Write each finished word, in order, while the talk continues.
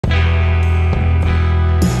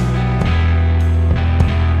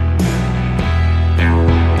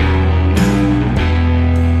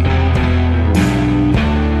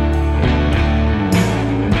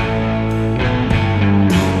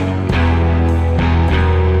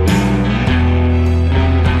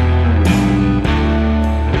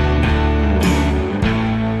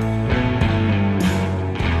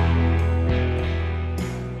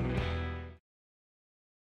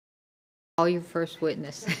Call your first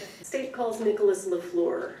witness. State calls Nicholas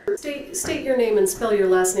LeFleur. State your name and spell your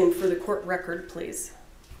last name for the court record, please.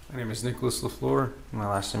 My name is Nicholas LeFleur. My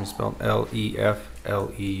last name is spelled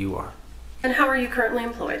L-E-F-L-E-U-R. And how are you currently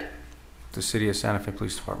employed? The City of Santa Fe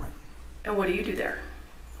Police Department. And what do you do there?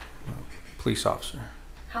 Police officer.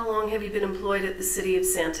 How long have you been employed at the City of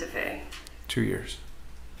Santa Fe? 2 years.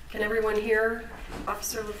 Can everyone hear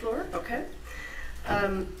Officer LeFleur? Okay.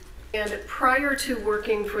 And prior to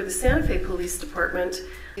working for the Santa Fe Police Department,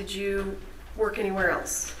 did you work anywhere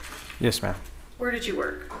else? Yes, ma'am. Where did you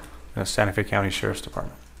work? The Santa Fe County Sheriff's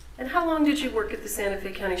Department. And how long did you work at the Santa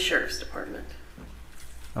Fe County Sheriff's Department?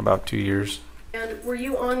 About 2 years. And were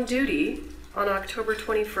you on duty on October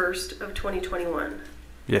 21st of 2021?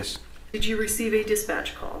 Yes. Did you receive a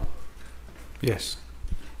dispatch call? Yes.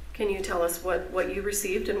 Can you tell us what you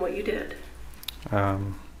received and what you did?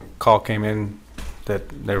 Call came in that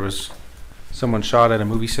there was someone shot at a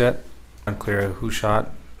movie set. Unclear who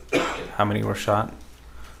shot, how many were shot.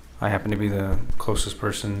 I happened to be the closest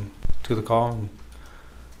person to the call and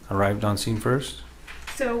arrived on scene first.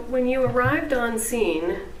 So when you arrived on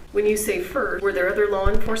scene, when you say first, were there other law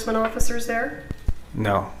enforcement officers there?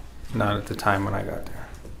 No, not at the time when I got there.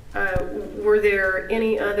 Were there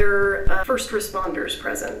any other first responders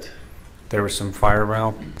present? There was some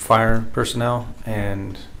fire personnel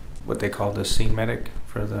and what they called a scene medic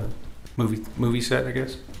for the movie set, I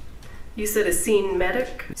guess. You said a scene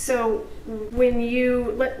medic. So when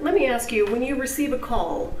you, let me ask you, when you receive a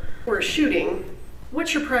call for a shooting,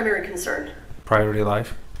 what's your primary concern? Priority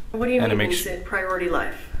life. What do you mean when you say priority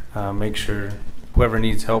life? Make sure whoever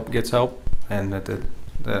needs help gets help and that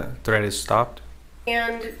the threat is stopped.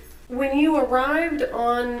 And when you arrived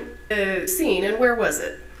on the scene, and where was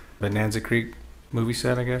it? Bonanza Creek movie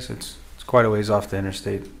set, I guess. It's quite a ways off the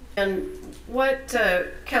interstate. And what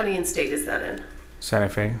county and state is that in? Santa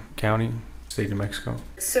Fe County, State of New Mexico.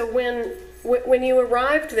 So when you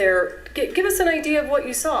arrived there, give us an idea of what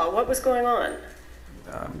you saw. What was going on?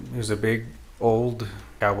 It was a big, old,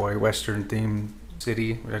 cowboy western themed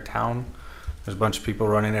city or town. There's a bunch of people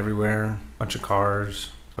running everywhere, a bunch of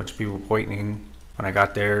cars, a bunch of people pointing. When I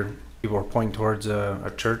got there, people were pointing towards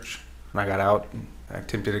a church. When I got out, I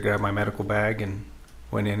attempted to grab my medical bag and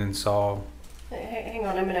went in and saw. Hang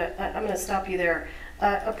on, I'm gonna stop you there.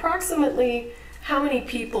 Approximately how many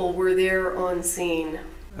people were there on scene?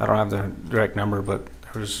 I don't have the direct number, but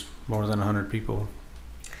there was more than 100 people.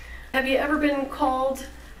 Have you ever been called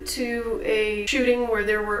to a shooting where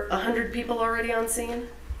there were 100 people already on scene?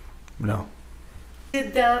 No.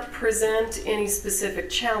 Did that present any specific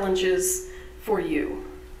challenges for you?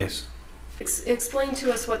 Yes. Explain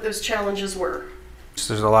to us what those challenges were.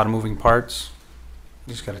 There's a lot of moving parts.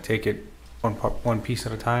 You just got to take it one piece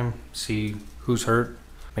at a time, see who's hurt,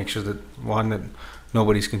 make sure that one, that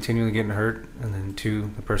nobody's continually getting hurt, and then two,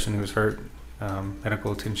 the person who's hurt,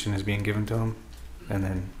 medical attention is being given to them, and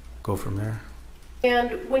then go from there.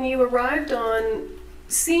 And when you arrived on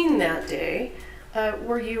scene that day,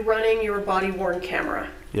 were you running your body-worn camera?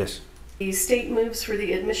 Yes. The state moves for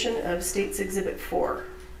the admission of State's Exhibit 4.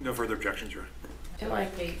 No further objections, Your Honor.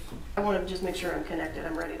 I want to just make sure I'm connected.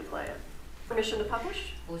 I'm ready to play it. Permission to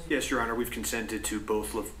publish? Yes, Your Honor. We've consented to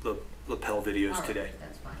both lapel videos today.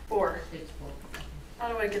 That's fine. Or how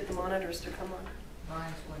do I get the monitors to come on?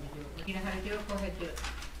 Brian's going to do it. You know how to do it? Go ahead, do it.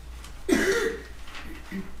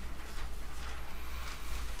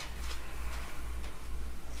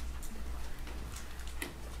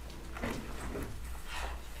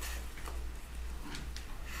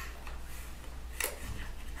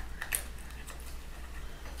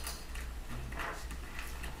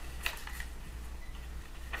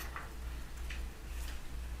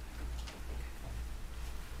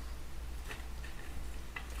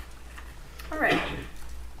 All right.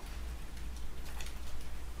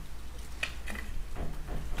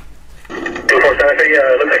 Santa Fe,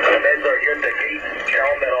 looks like the meds are here at the gate. Tell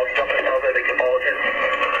them that I'll jump in the they can follow it.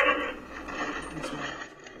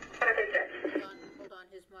 Hold on,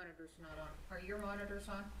 his monitor's not on. Are your monitors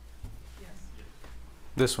on? Yes.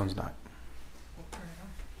 This one's not. We'll turn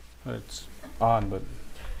it on. It's on, but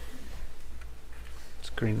it's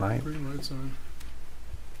green light. Green light's on.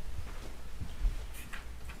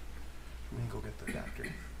 Let me go get the adapter.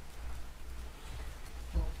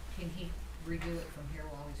 Well, can he redo it from here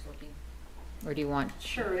while he's looking? Or do you want?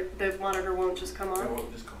 Sure, the monitor won't just come on? It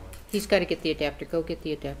won't just come on. He's got to get the adapter. Go get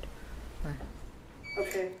the adapter.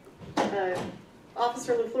 Okay.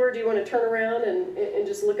 Officer LeFleur, do you want to turn around and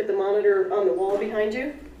just look at the monitor on the wall behind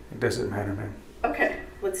you? It doesn't matter, ma'am. Okay,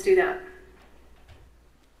 let's do that.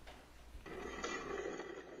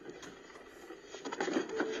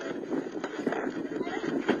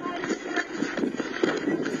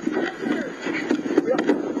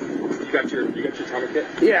 you got your trauma kit?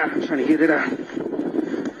 Yeah, I'm trying to get it out.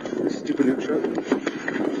 Stupid new truck.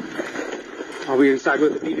 Are we inside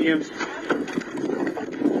with the BVMs?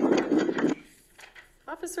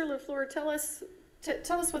 Officer LeFleur, tell us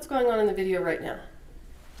what's going on in the video right now.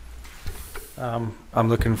 I'm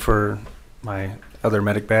looking for my other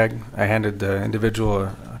medic bag. I handed the individual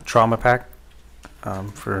a trauma pack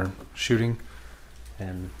for shooting,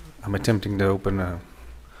 and I'm attempting to open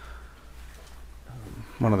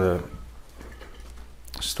one of the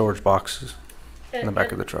storage boxes in the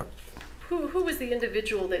back of the truck. Who was the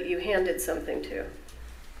individual that you handed something to?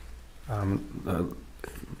 I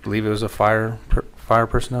believe it was a fire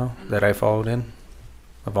personnel that I followed in,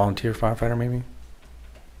 a volunteer firefighter maybe.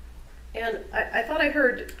 And I thought I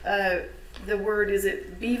heard the word, is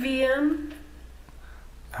it BVM?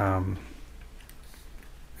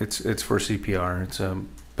 It's for CPR. It's a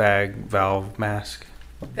bag valve mask.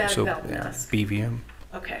 Valve mask. BVM.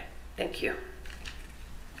 Okay, thank you.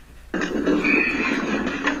 Okay.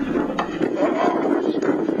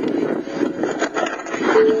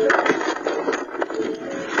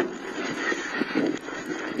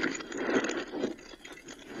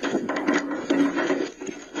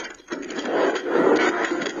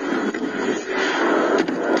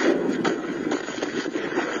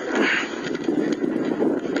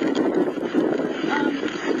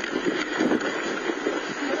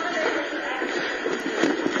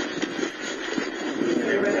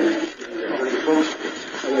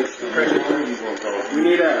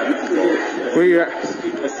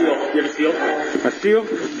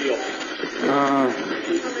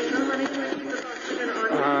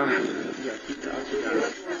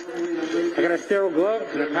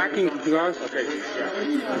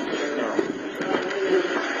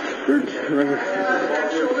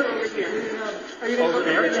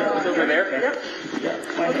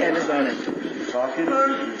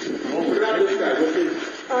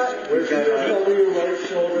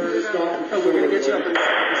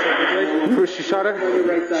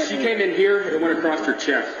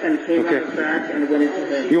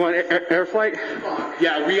 You want air flight?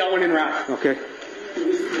 Yeah, we got one en route. Okay.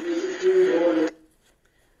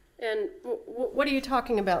 And what are you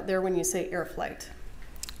talking about there when you say air flight?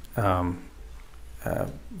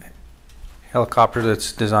 Helicopter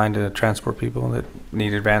that's designed to transport people that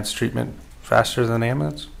need advanced treatment faster than an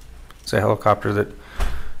ambulance. It's a helicopter that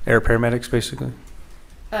air paramedics basically.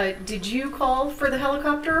 Did you call for the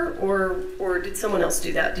helicopter, or did someone else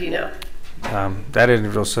do that? Do you know? That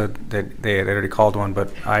individual said that they had already called one,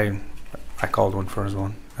 but I called one for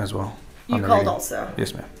one as well. You called also?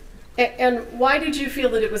 Yes, ma'am. And why did you feel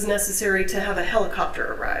that it was necessary to have a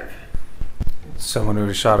helicopter arrive? Someone who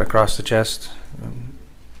was shot across the chest.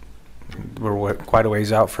 We're quite a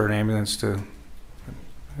ways out for an ambulance in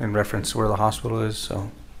reference to where the hospital is. So.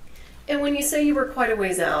 And when you say you were quite a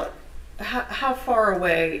ways out, how far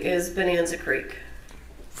away is Bonanza Creek?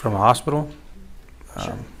 From a hospital?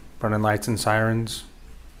 Sure. Running lights and sirens,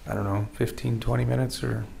 I don't know, 15, 20 minutes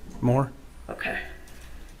or more. Okay.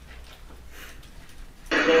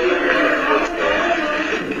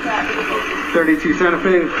 .32 Santa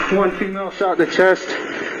Fe, one female shot in the chest,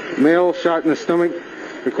 male shot in the stomach,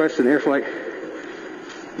 requesting air flight.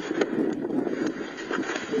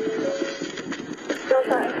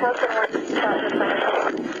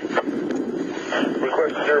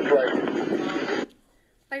 Requesting air flight.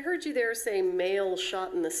 I heard you there say male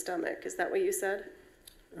shot in the stomach. Is that what you said?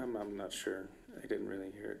 I'm not sure. I didn't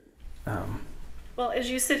really hear it. Well, as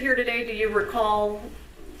you sit here today, do you recall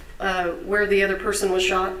where the other person was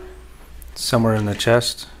shot? Somewhere in the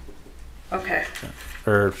chest. Okay.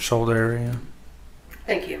 Or shoulder area.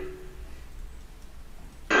 Thank you.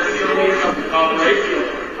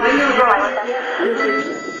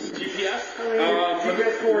 GPS?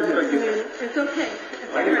 GPS coordinates. It's okay.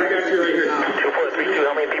 I got you right here. 2432,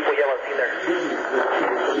 how many people yellow see there?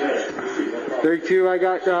 32, I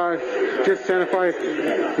got just Santa Fe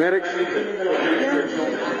medics.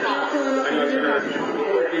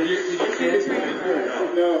 Did you see this?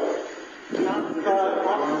 No. And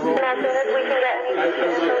as soon as we can get any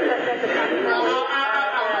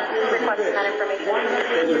requesting that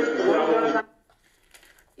information.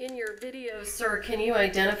 In your video, sir, can you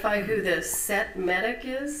identify who the set medic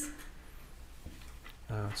is?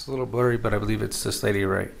 It's a little blurry, but I believe it's this lady,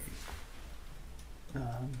 right? The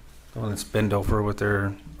one that's bent over with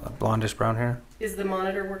her blondish brown hair. Is the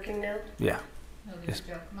monitor working now? Yeah. No, Yes.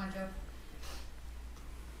 Joe. Come on, Joe.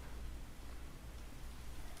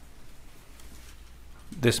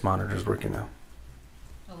 This monitor is working now.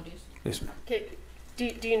 Oh, it is. Yes, ma'am. Okay. Do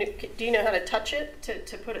you know how to touch it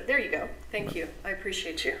to put it? There you go. Thank you. I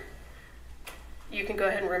appreciate you. You can go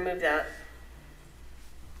ahead and remove that.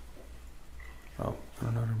 Oh, I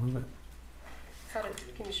don't know how to remove it.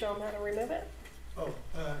 Can you show them how to remove it?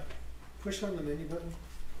 Push on the menu button.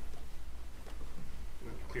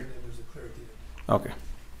 Clear. And then there's a clear at the end. Okay.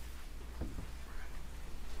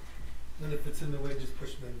 And if it's in the way, just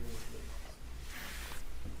push menu.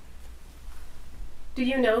 Do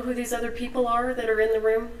you know who these other people are that are in the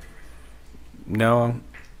room? No,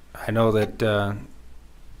 I know that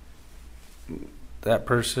that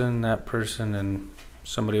person, and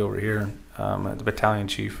somebody over here, the battalion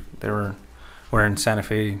chief, they were wearing Santa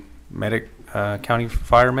Fe county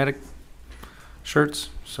fire medic shirts.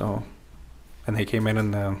 So, and they came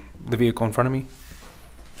in the vehicle in front of me.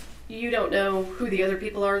 You don't know who the other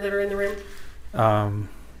people are that are in the room?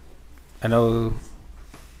 I know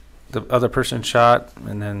the other person shot,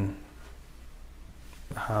 and then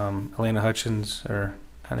Elena Hutchins, or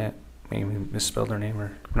I maybe misspelled her name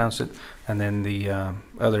or pronounced it, and then the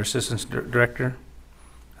other assistant director,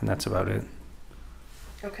 and that's about it.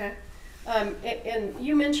 Okay. And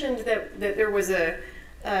you mentioned that there was a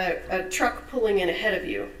truck pulling in ahead of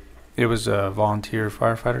you. It was a volunteer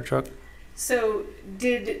firefighter truck. So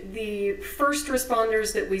did the first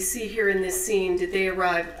responders that we see here in this scene, did they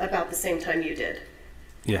arrive about the same time you did?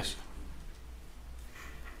 Yes.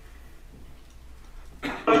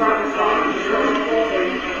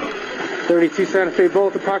 32 Santa Fe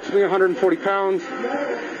both, approximately 140 pounds.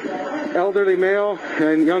 Elderly male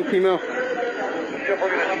and young female.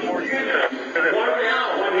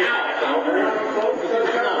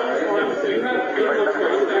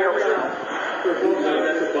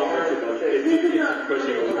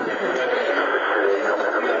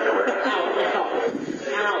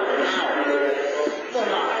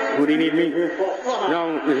 Who do you need me?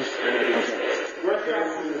 No.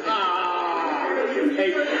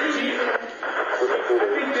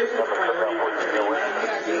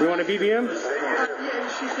 You want a BBM?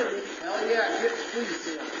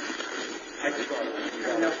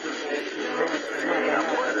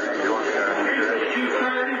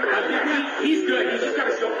 He's good. He's just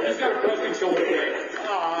got a broken shoulder today.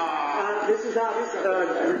 This is how.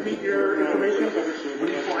 Repeat your information.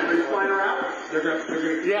 Are you flying her out?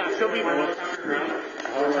 Yeah, she'll be.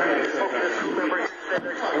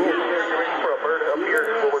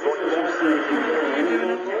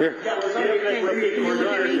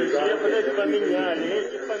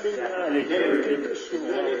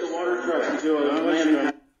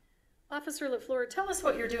 Officer LeFleur, tell us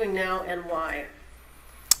what you're doing now and why.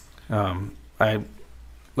 I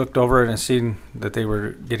looked over it and seen that they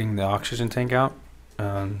were getting the oxygen tank out.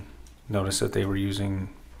 Noticed that they were using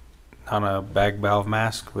on a bag valve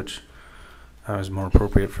mask, which is more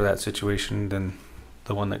appropriate for that situation than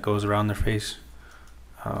the one that goes around their face.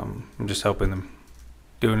 I'm just helping them,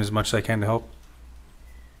 doing as much as I can to help.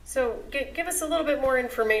 So give us a little bit more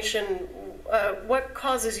information. What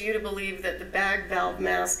causes you to believe that the bag valve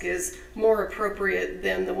mask is more appropriate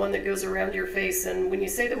than the one that goes around your face? And when you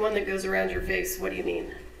say the one that goes around your face, what do you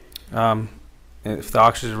mean? If the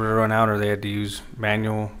oxygen were to run out or they had to use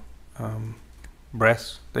manual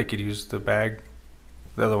breaths, they could use the bag.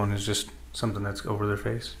 The other one is just something that's over their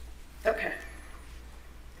face. Okay.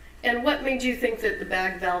 And what made you think that the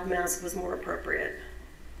bag valve mask was more appropriate?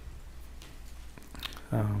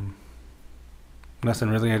 Nothing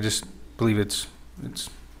really. I just believe it's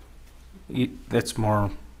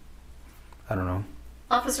more, I don't know.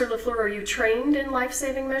 Officer LeFleur, are you trained in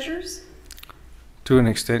life-saving measures? To an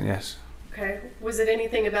extent, yes. Okay. Was it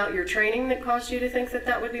anything about your training that caused you to think that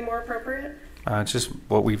that would be more appropriate? It's just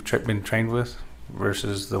what we've been trained with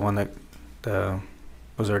versus the one that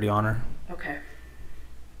was already on her. Okay.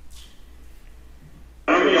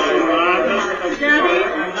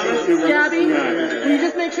 Gabby, can you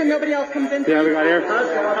just make sure nobody else comes in? Yeah, we got air. Do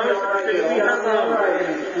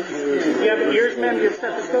you have ears, ma'am? Do you have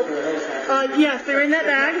stethoscope? Yes, they're in that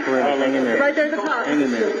bag. Right there at the top.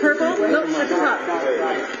 Purple? Nope, at the top.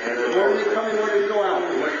 Where are you coming? Where do you go out?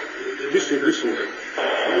 This year.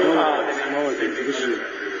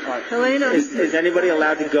 Helena. Is anybody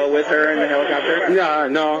allowed to go with her in the helicopter?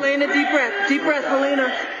 No. Helena, deep breath. Deep breath,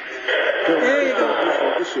 Helena. There you go.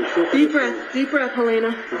 Deep breath,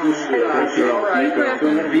 Helena. Deep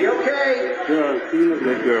breath. Be okay.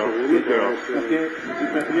 Good girl.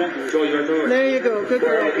 There you go. Good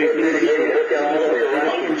girl.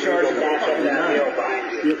 In charge of that.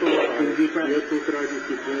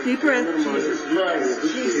 Deep breath.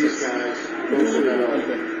 Jesus Christ.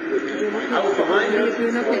 I was behind you.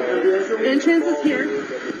 Entrance is here.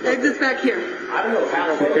 Exit's back here.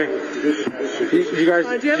 Okay. You guys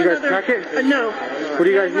do you have another? pack it? No. What do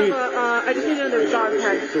you guys need? I just need another dog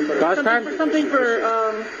tag. Dog tag? Something for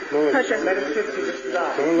pressure.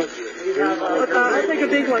 I'll take a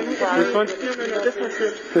big one. This one? No, this one's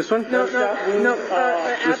good. This one? No.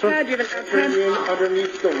 App pad? Do you have an app pad?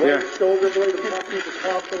 Underneath the right shoulder blade,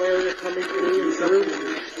 across the area coming through.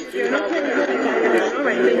 All right, thank you.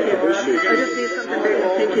 I just need something big.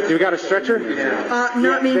 Thank you. You got a stretcher?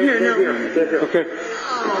 Not me here, no. Okay.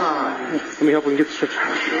 Let me help him get the stretcher.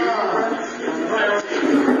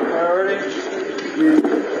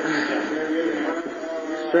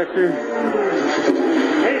 Stretcher.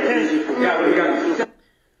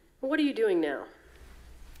 What are you doing now?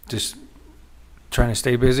 Just trying to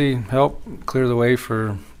stay busy, help clear the way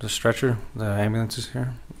for the stretcher. The ambulance is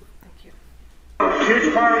here. Here's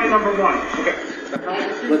priority number 1. Okay.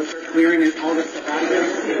 Let's start clearing all this stuff out of there.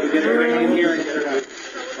 We get everything in here and get it out.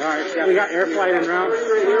 All right, we got air flight en route.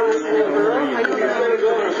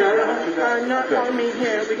 Not on me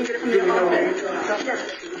here. We can get it from the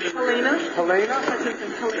Helena? Helena?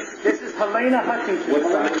 This is Helena Hutchinson. What's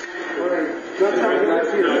that?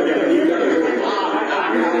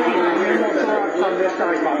 On this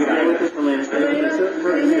side, copy that.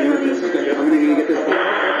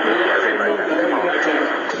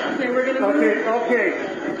 Okay, we're going to move. Okay.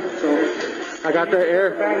 So, I got the air.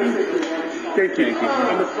 thank you. Did you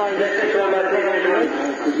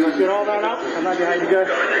get all that out? I'm not behind you guys.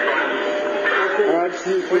 All right,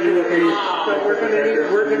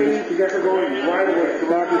 we're going to need to get her going right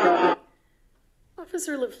away.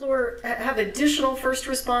 Officer LeFleur, have additional first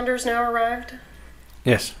responders now arrived?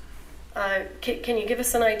 Yes. Can you give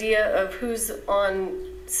us an idea of who's on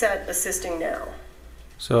set assisting now?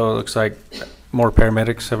 So it looks like more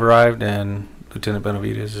paramedics have arrived, and Lieutenant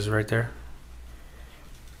Beneviendez is right there.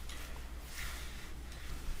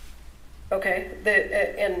 Okay.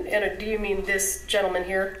 And do you mean this gentleman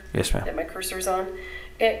here? Yes, ma'am. That my cursor's on?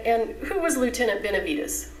 And who was Lieutenant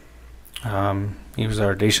Beneviendez? He was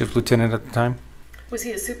our day shift lieutenant at the time. Was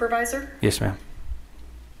he a supervisor? Yes, ma'am.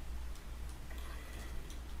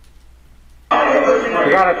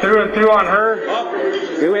 We got it through and through on her.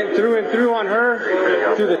 We went through and through on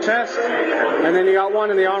her, through the chest, and then you got one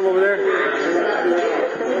in the arm over there.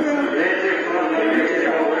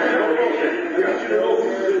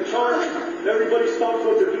 Everybody stops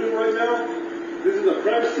what they're doing right now. This is a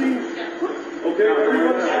crime scene. Okay,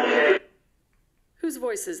 everybody stop. Whose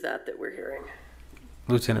voice is that we're hearing?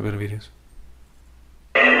 Lieutenant Beneviendez.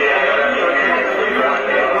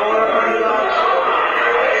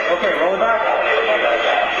 Okay, roll it back.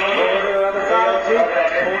 Roll over to the other side.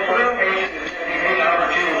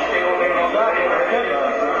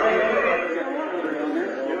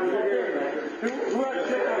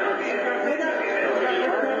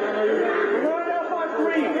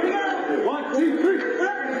 One, two, three.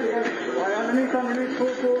 All right, underneath,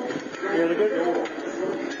 cool. Yeah, they're good.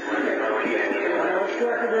 Let's go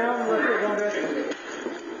up and down. Let's go down there.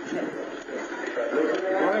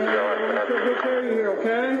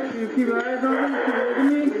 Okay? You keep your eyes on me, keep looking at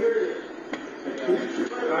me.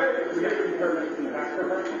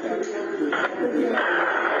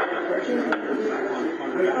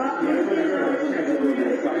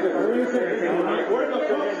 Where the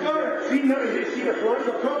cops go? See the front of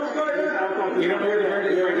the cops go? You don't know where the bird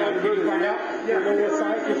is right now? Did you find out? Yeah, know what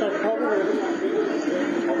side? Just our cover?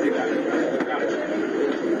 I'll take that. Got it.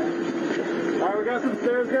 All right, we got some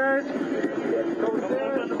stairs, guys. Go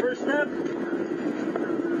stairs on the first step.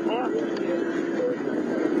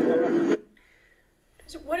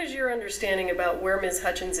 So what is your understanding about where Ms.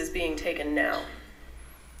 Hutchins is being taken now?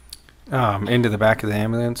 Into the back of the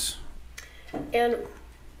ambulance. And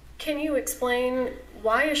can you explain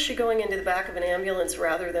why is she going into the back of an ambulance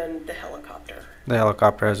rather than the helicopter? The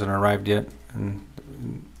helicopter hasn't arrived yet, and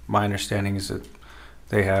my understanding is that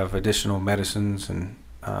they have additional medicines and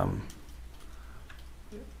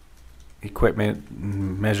equipment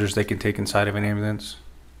and measures they can take inside of an ambulance.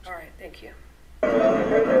 All right, thank you.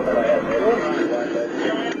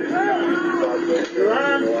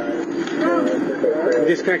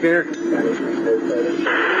 Disconnect there.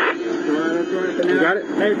 You got it?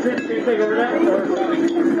 Hey, can you take over that?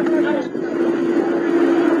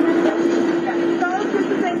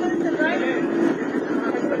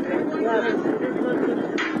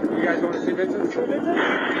 You guys want to see Vincent?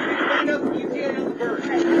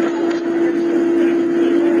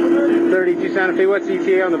 32 Santa Fe, what's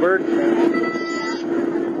ETA on the bird?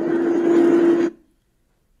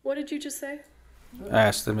 What did you just say? I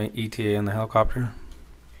asked them ETA on the helicopter.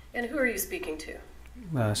 And who are you speaking to?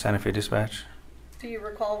 Santa Fe dispatch. Do you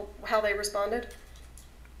recall how they responded?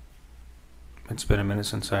 It's been a minute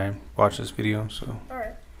since I watched this video, so. All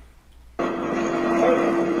right.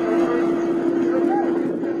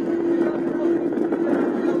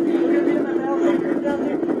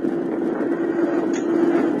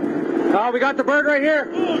 We got the bird right here.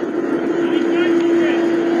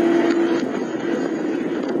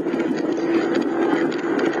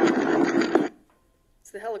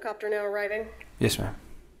 Is the helicopter now arriving? Yes, ma'am.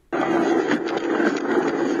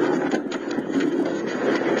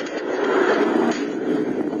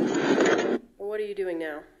 What are you doing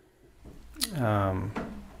now?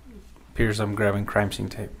 Appears I'm grabbing crime scene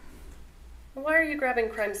tape. Why are you grabbing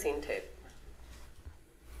crime scene tape?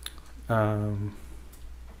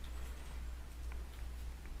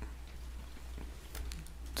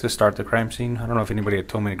 To start the crime scene. I don't know if anybody had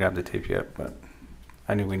told me to grab the tape yet, but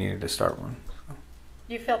I knew we needed to start one. So.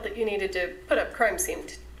 You felt that you needed to put up crime scene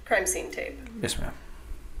tape. Yes, ma'am.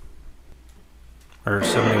 Or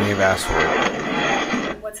somebody may have asked for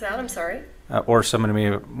it. What's that? I'm sorry. Or somebody may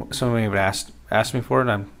have asked me for it.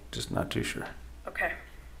 I'm just not too sure. Okay.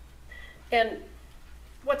 And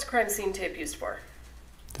what's crime scene tape used for?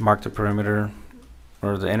 To mark the perimeter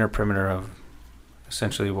or the inner perimeter of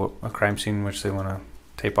essentially a crime scene which they want to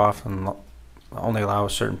tape off and only allow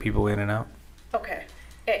certain people in and out. Okay.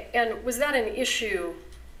 And was that an issue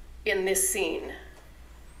in this scene?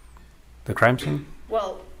 The crime scene?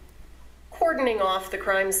 Well, cordoning off the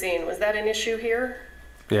crime scene, was that an issue here?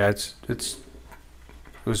 Yeah, it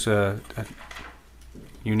was a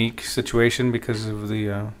unique situation because of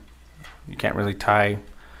the you can't really tie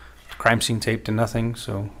crime scene tape to nothing.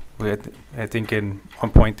 So I think in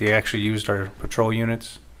one point they actually used our patrol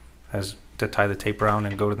units as to tie the tape around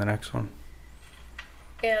and go to the next one.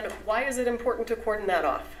 And why is it important to cordon that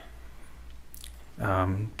off?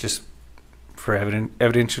 Just for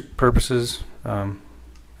evidence purposes,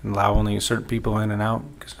 and allow only certain people in and out,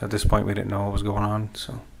 because at this point we didn't know what was going on.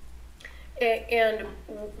 So. And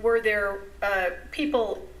were there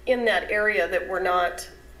people in that area that were not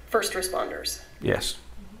first responders? Yes.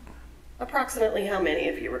 Approximately how many,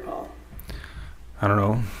 if you recall? I don't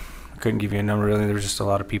know. I couldn't give you a number really. There was just a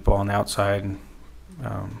lot of people on the outside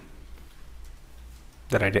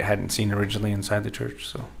that I hadn't seen originally inside the church.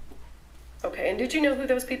 So. Okay, and did you know who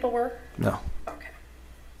those people were? No. Okay.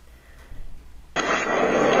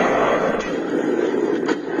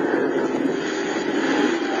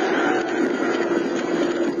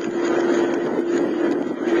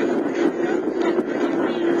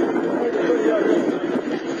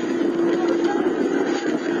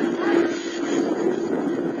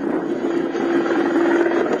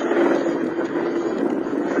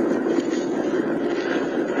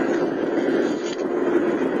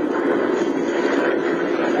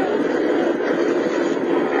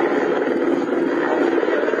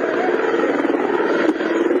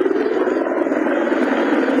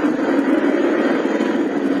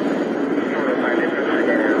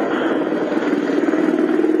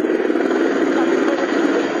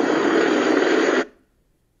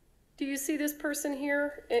 Person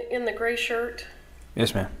here in the gray shirt?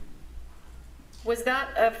 Yes, ma'am. Was that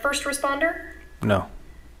a first responder? No.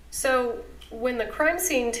 So when the crime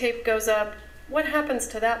scene tape goes up, what happens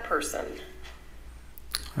to that person?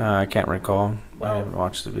 I can't recall. Well, I haven't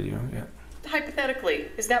watched the video yet. Hypothetically,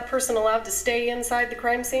 is that person allowed to stay inside the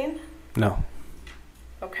crime scene? No.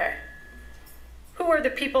 Okay. Who are the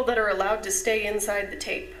people that are allowed to stay inside the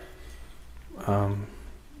tape?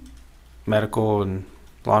 Medical and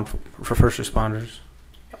for first responders.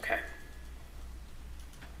 Okay.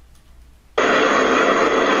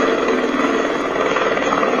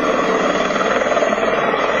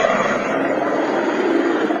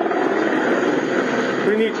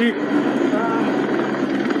 We need Chief.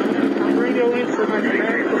 I'm radio in for my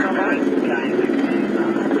command for my mind.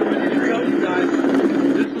 Tell you guys,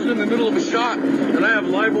 this was in the middle of a shot, and I have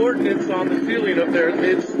live ordnance on the ceiling up there.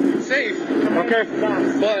 It's safe. Okay.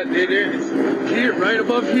 But it is here, right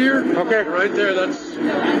above here. Okay. Right there, that's...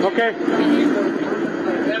 Okay.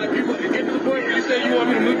 And if you get to the point where you say you want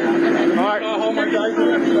me to move... All right. I'll hold my guys.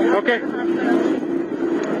 Okay.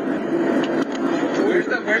 Where's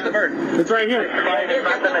the bird? It's right here.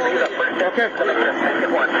 Okay.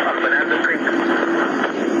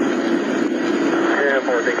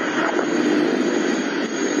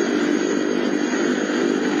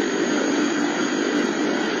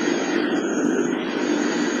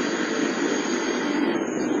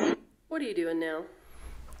 What are you doing now?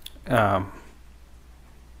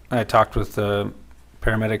 I talked with the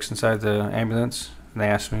paramedics inside the ambulance, and they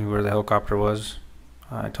asked me where the helicopter was.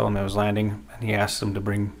 I told them it was landing, and he asked them to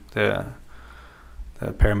bring the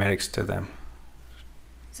paramedics to them.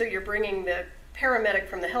 So you're bringing the paramedic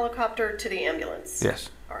from the helicopter to the ambulance? Yes.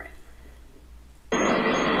 All right.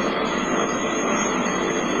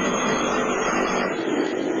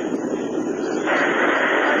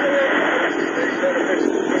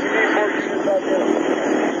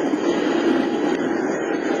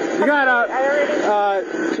 You got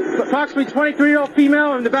approximately 23-year-old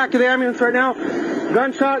female in the back of the ambulance right now.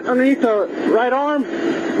 Gunshot underneath the right arm.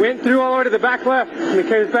 Went through all the way to the back left. Can you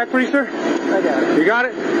carry this back for you, sir? I got it. You got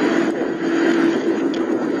it?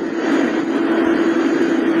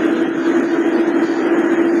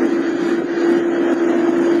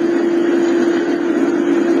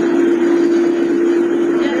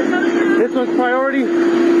 This one's priority.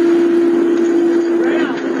 Hey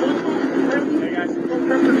guys.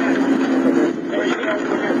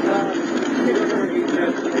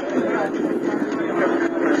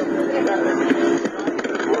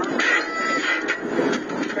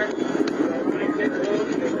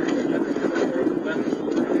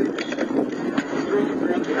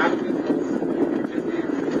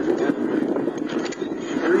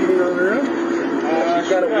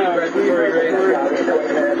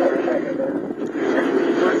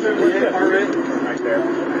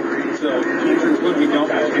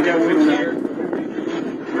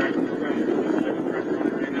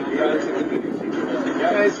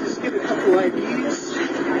 Guys, just get a couple IDs. I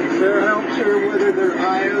don't care whether they're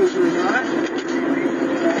IOs or not.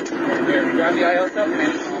 Here, grab the IOs up,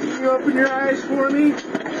 man. Can you open your eyes for me? Yep.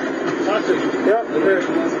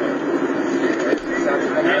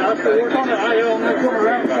 Hey, I'll have to work on the IO and then come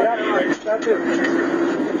around. Yeah, that's it.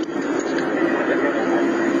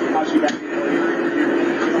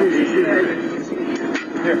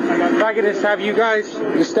 If I could just have you guys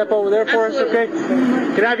just step over there for us, okay?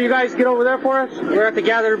 Can I have you guys get over there for us? We're going to have to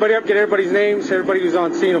gather everybody up, get everybody's names, everybody who's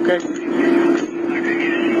on scene, okay?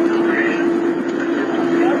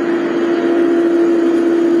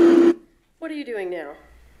 What are you doing now?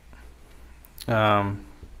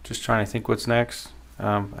 Just trying to think what's next.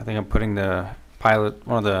 I think I'm putting the pilot,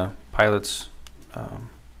 one of the pilot's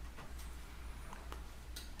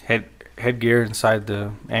headgear inside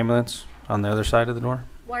the ambulance on the other side of the door.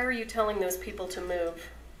 Why are you telling those people to move?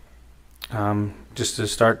 Just to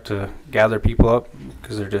start to gather people up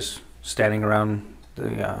because they're just standing around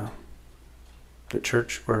the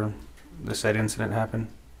church where the said incident happened.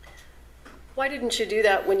 Why didn't you do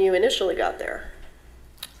that when you initially got there?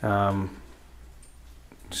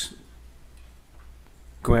 Just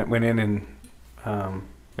went in and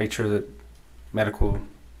made sure that medical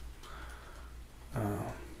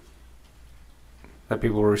that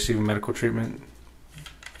people were receiving medical treatment,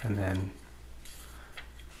 and then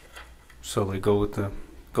slowly go with the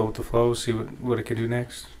flow, see what it could do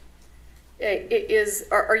next.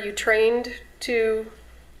 Are you trained to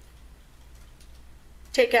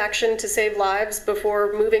take action to save lives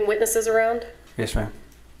before moving witnesses around? Yes, ma'am.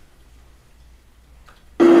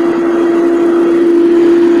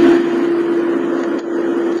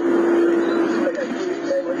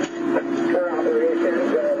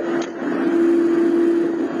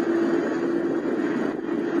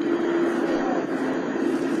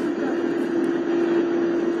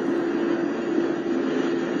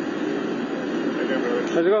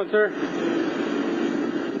 How's it going, sir?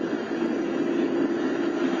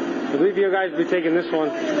 I believe you guys will be taking this one.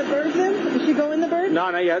 In the bird then? Did she go in the bird?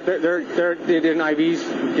 No, not yet. They're in IVs,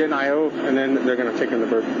 getting IO, and then they're going to take in the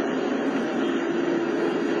bird.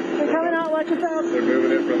 They're coming out, watch yourself. They're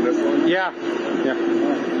moving it from this one? Yeah. Yeah.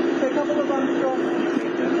 There's a couple of them still.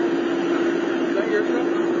 Is that your truck?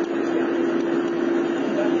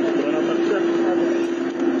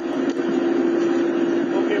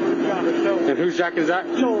 And whose jacket is that?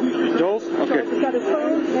 Joel's? Okay. It's got his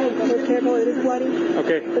phone. Be careful, it is bloody.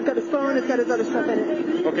 Okay. It's got his phone, it's got his other stuff in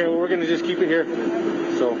it. Okay, well, we're going to just keep it here.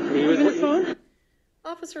 So, he was... His phone?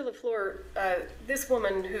 Officer LeFleur, this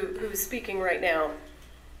woman who's speaking right now,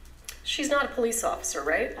 she's not a police officer,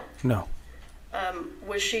 right? No.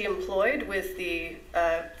 Was she employed with the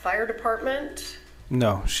fire department?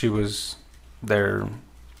 No, she was their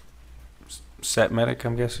set medic,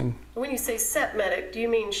 I'm guessing. When you say set medic, do you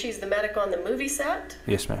mean she's the medic on the movie set?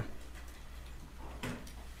 Yes, ma'am.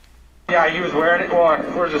 Yeah, he was wearing it. Well,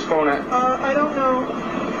 where's his phone at? I don't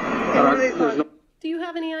know. Do you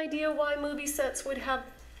have any idea why movie sets would have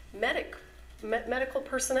medical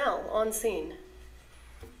personnel on scene?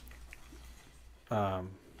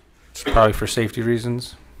 It's probably for safety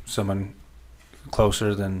reasons. Someone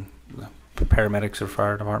closer than the paramedics or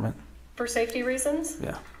fire department. For safety reasons?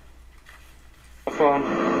 Yeah. Phone.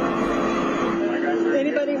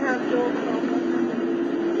 Anybody have Joel's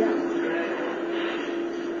phone? Yeah.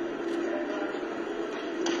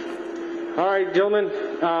 All All right, gentlemen. Yeah,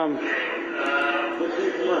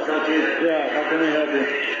 how can we help you?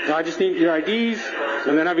 I just need your IDs,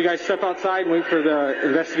 and then have you guys step outside and wait for the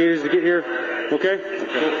investigators to get here. Okay?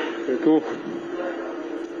 Okay, cool.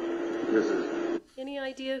 Any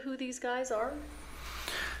idea who these guys are?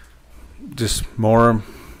 Just more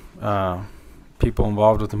people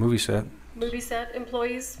involved with the movie set. Movie set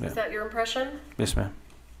employees? Yeah. Is that your impression? Yes, ma'am.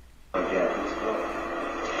 And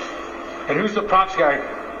who's the props guy?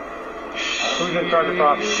 Who's in charge of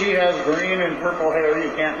props? She has green and purple hair.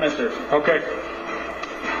 You can't miss her. Okay.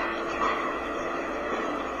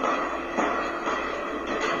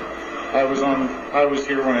 I was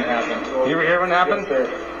here when it happened. You were here when it happened? Yes,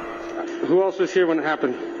 sir. Who else was here when it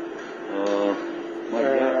happened? My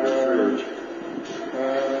God, Serge.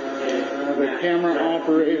 The camera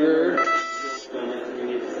operator. It's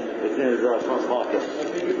in his front pocket.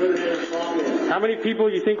 How many people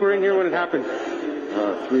do you think were in here when it happened?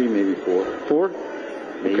 3, maybe 4. 4?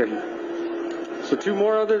 Maybe. Okay. So 2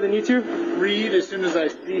 more other than you 2? Reed, as soon as I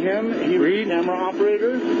see him, he was the camera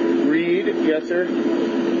operator. Reed, yes, sir.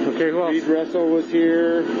 Okay, who else? Reed Russell was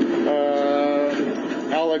here.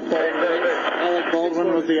 Alec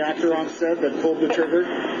Baldwin was the actor on set that pulled the trigger.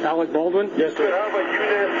 Alec Baldwin? Yes, sir.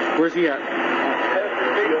 Where's he at? We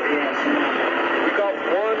got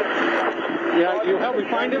one. Yeah, you'll help me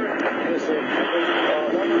find him? Yes, sir.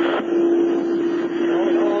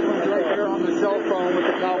 Baldwin's right there on the cell phone with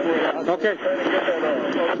the cowboy hat. Okay.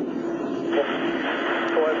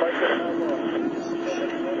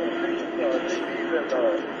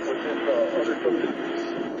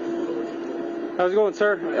 How's it going,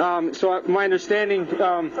 sir? So my understanding,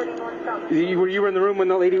 you were in the room when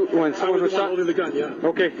someone was shot? holding the gun, yeah.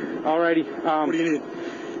 Okay, alrighty. What do you need?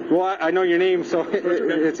 Well, I know your name, so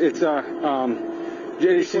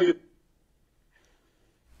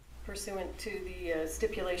Pursuant to the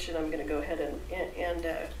stipulation, I'm going to go ahead and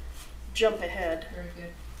jump ahead. Very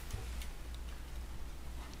good.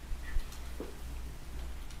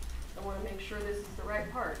 I want to make sure this is the right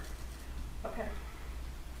part. Okay.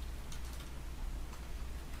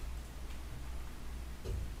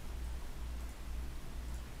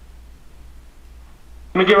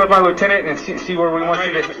 Let me get with my lieutenant and see where we want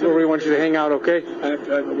you to hang out, okay?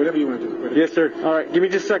 Whatever you want to do. Yes, sir. All right, give me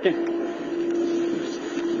just a second.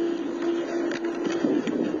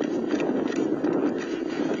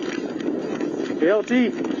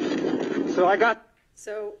 LT.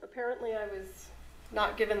 So apparently I was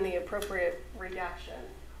not given the appropriate redaction.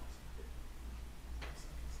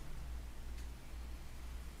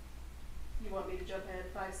 You want me to jump ahead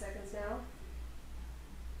 5 seconds now?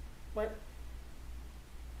 What?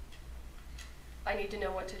 I need to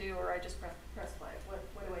know what to do, or I just press play. What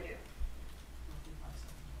do I do?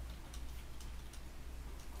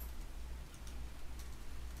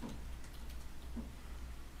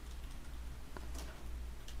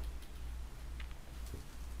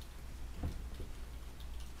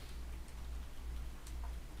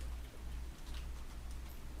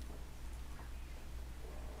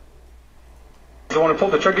 Do you want to pull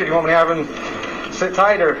the trigger? Do you want me to have him sit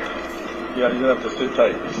tight or? Yeah, you're gonna have to sit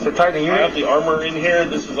tight. Sit tight in the unit? I have the armor in here.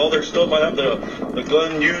 This is all their stuff. I have the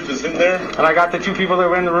gun used is in there. And I got the 2 people that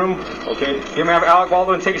were in the room. Okay. You may have Alec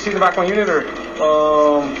Baldwin take a seat in the back of my unit or?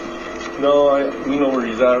 No, we know where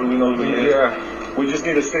he's at. We know who he is. Yeah. We just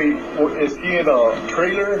need to say, is he in a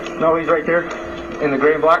trailer? No, he's right there in the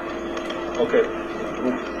gray and black. Okay.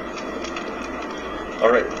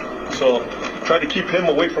 All right. So try to keep him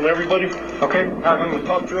away from everybody. Okay. Have him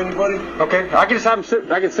talk to anybody. Okay. I can just have him sit.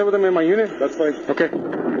 I can sit with him in my unit. That's fine. Okay.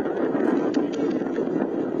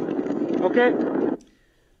 Okay.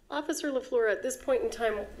 Officer LeFleur, at this point in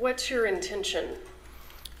time, what's your intention?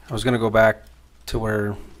 I was going to go back to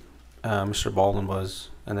where Mr. Baldwin was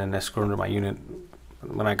and then escort him to my unit.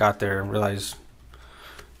 When I got there, I realized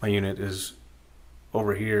my unit is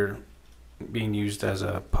over here being used as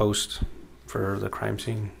a post for the crime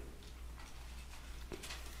scene.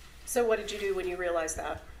 So what did you do when you realized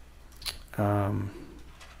that?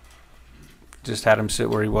 Just had him sit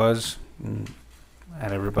where he was and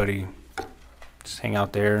had everybody just hang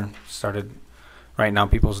out there. Started writing down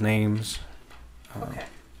people's names. Okay.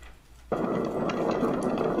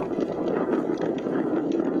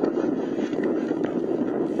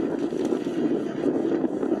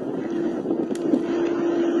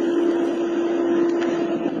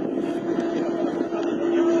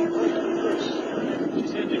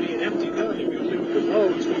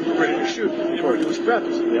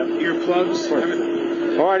 Earplugs,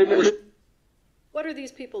 everything. All right. What are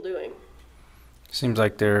these people doing? Seems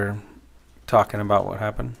like they're talking about what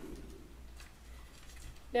happened.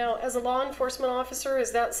 Now, as a law enforcement officer,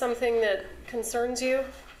 is that something that concerns you?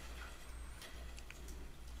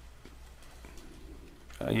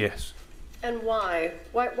 Yes. And why?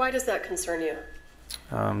 Why does that concern you?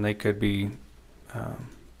 They could be,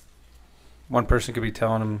 one person could be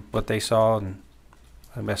telling them what they saw and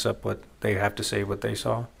mess up what they have to say what they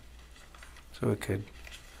saw. So it could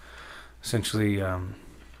essentially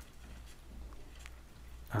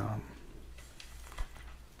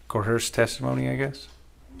coerce testimony, I guess.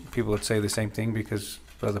 People would say the same thing because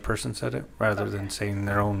the other person said it, rather than saying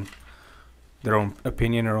their own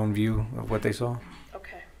opinion or own view of what they saw.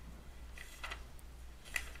 Okay.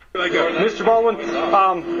 Mr. Baldwin,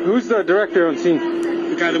 who's the director on scene?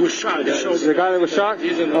 The guy that was shot. The guy that was shot?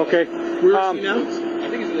 Okay. Where is he now? I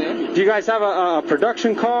think he's in the ambulance. Do you guys have a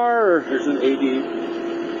production car? Or? There's an AD.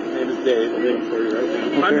 His name is Dave. I'm waiting for you right now.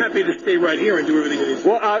 Okay. I'm happy to stay right here and do everything that he's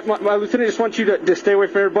doing. Well, my lieutenant just wants you to stay away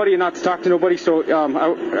from everybody and not to talk to nobody. So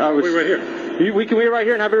I was. Wait right here. We can wait right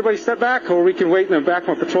here and have everybody step back, or we can wait in the back of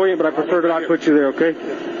a patrol unit, but I prefer to not put you there, okay?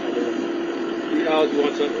 Alex, you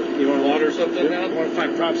want something? You want water or something now? I want to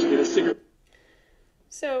find props to get a cigarette.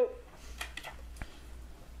 So,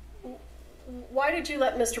 why did you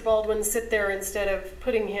let Mr. Baldwin sit there instead of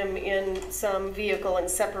putting him in some vehicle and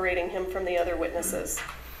separating him from the other witnesses?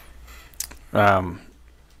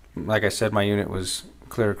 Like I said, my unit was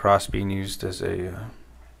clear across being used as a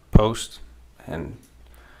post, and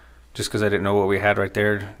just because I didn't know what we had right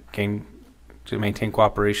there, came to maintain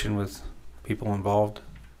cooperation with people involved.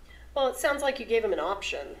 Well, it sounds like you gave him an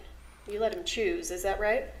option. You let him choose, is that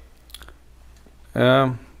right?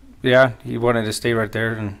 Yeah, he wanted to stay right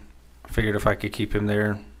there, and I figured if I could keep him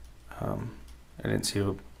there, I didn't see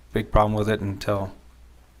a big problem with it until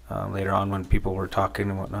later on when people were talking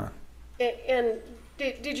and whatnot. And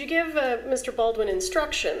did you give Mr. Baldwin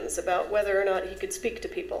instructions about whether or not he could speak to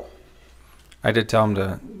people? I did tell him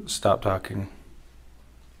to stop talking.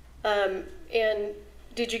 And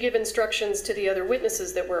did you give instructions to the other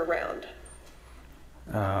witnesses that were around?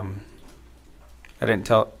 I didn't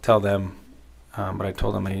tell them, but I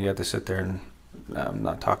told them he had to sit there and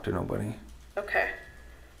not talk to nobody. Okay.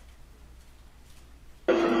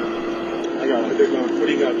 I got it. What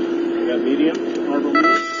do you got? You got medium? Marble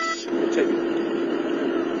medium? We'll take it.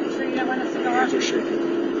 So you don't want us to go Hands are shaking.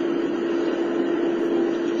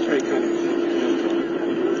 Try cutting.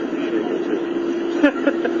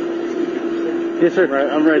 Yes, sir. Right,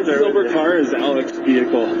 I'm right there. The silver car is Alec's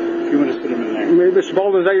vehicle. If you want to put him in there. Maybe Mr.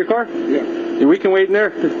 Baldwin, is that your car? Yeah. We can wait in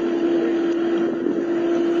there.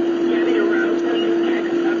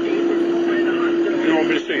 You want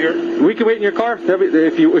me to stay here? We can wait in your car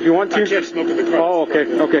if you want to. I can't smoke in the car. Oh, okay.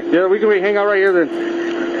 Yeah, we can hang out right here then.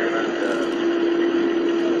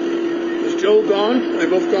 Is Joe gone? Are they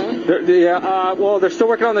both gone? Yeah. Well, they're still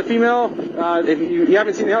working on the female. If you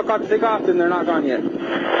haven't seen the helicopter take off, then they're not gone yet.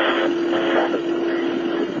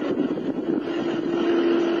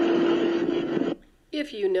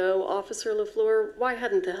 If you know Officer LeFleur, why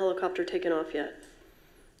hadn't the helicopter taken off yet?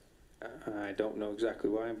 I don't know exactly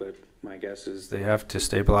why, but my guess is they have to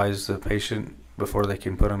stabilize the patient before they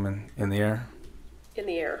can put him in the air. In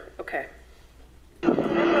the air, okay.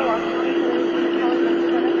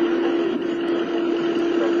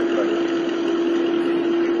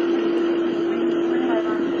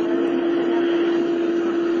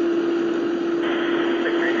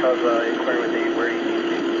 Inquire with Dave where you need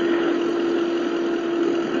to.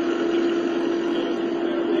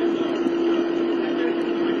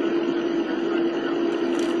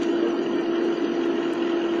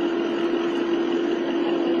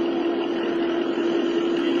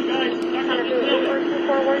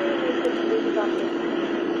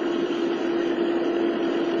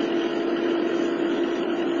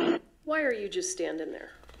 Why are you just standing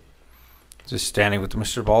there? Just standing with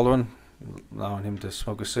Mr. Baldwin, allowing him to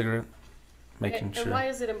smoke a cigarette, making sure. And why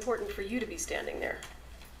is it important for you to be standing there?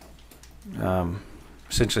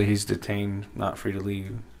 Essentially, he's detained, not free to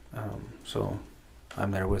leave, so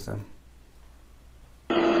I'm there with him.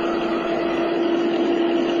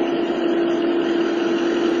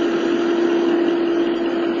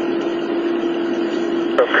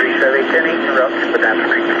 3710 interrupt, but that's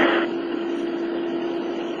free.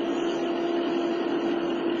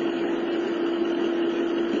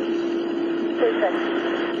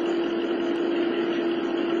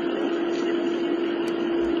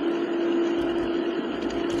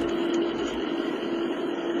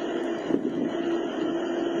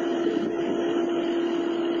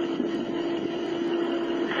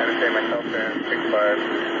 myself there, 65,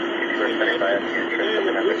 75,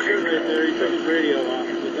 There, he took his radio off.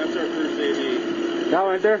 That's our first AD. That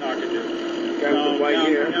one right there? Talking to. Guy with the white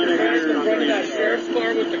hair. In front of that sheriff's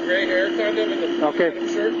car with the gray hair kind of in the Okay.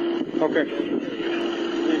 shirt. Okay.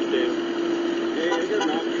 Thanks, Dave. Hey, I got an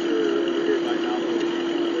officer over here by now.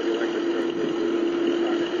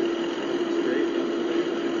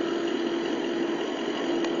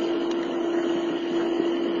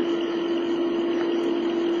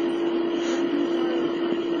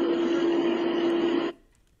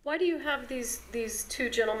 Why do you have these two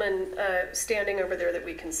gentlemen standing over there that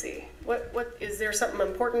we can see? What is there something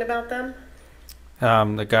important about them?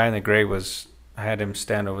 The guy in the gray I had him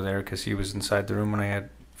stand over there because he was inside the room when I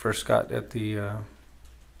first got at the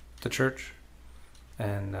church,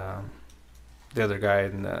 and the other guy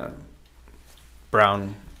in the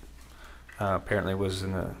brown apparently was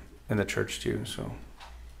in the church too. So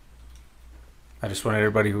I just wanted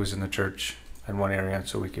everybody who was in the church in one area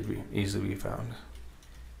so we could easily be found.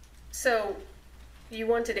 So you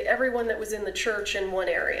wanted everyone that was in the church in one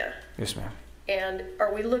area? Yes, ma'am. And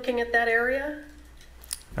are we looking at that area?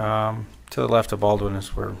 To the left of Baldwin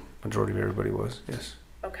is where majority of everybody was, yes.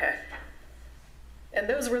 Okay. And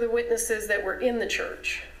those were the witnesses that were in the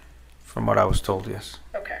church? From what I was told, yes.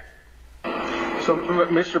 Okay. So,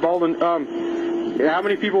 Mr. Baldwin, how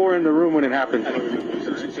many people were in the room when it happened?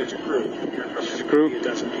 It's a crew. It's a crew? You've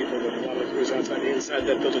got some people, but a lot of crews outside. Inside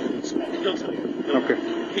that building is small. He'll tell you. Okay.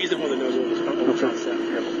 He's the one that knows what was on set.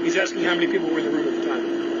 He's asking how many people were in the room at the time.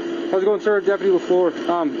 How's it going, sir? Deputy LeFleur.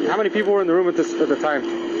 How many people were in the room at the time?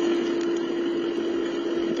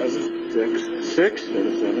 Six?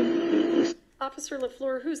 7. Officer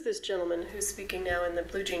LeFleur, who's this gentleman who's speaking now in the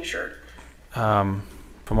blue jean shirt? From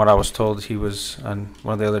what I was told, he was one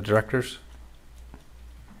of the other directors.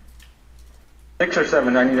 6 or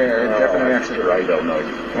 7? I need a definite answer. I don't know.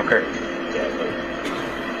 Okay.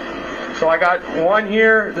 So I got 1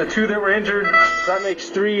 here, the 2 that were injured, that makes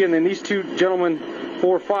 3, and then these 2 gentlemen,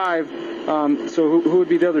 4, 5. So who would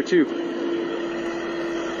be the other 2?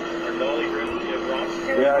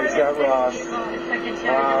 Yeah, he's got Ross.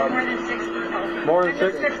 More than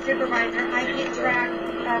 6? Supervisor, I keep track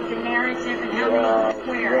of the narrative and how many was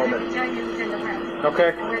where. I can tell you who's in the room.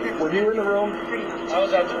 Okay. Were you in the room? I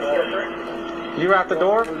was at the door. You were at the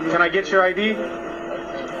door? Can I get your ID?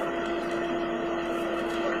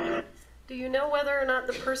 Do you know whether or not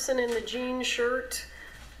the person in the jean shirt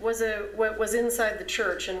was inside the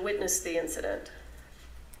church and witnessed the incident?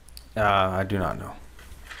 I do not know.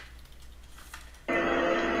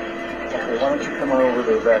 Okay, why don't you come on over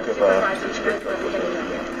to the back of the script?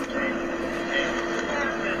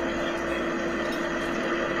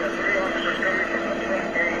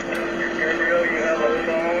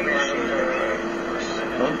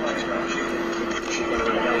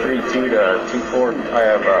 Three, 2 to 2-4. I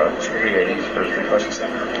have 3 ADs for 3 questions.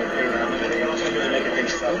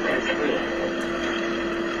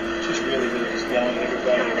 She's really just yelling at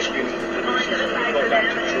everybody and screaming at the go back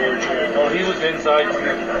to Georgia. Oh, he was inside.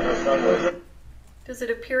 Does it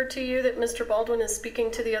appear to you that Mr. Baldwin is speaking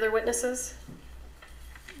to the other witnesses?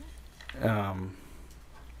 I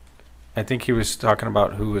think he was talking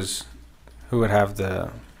about who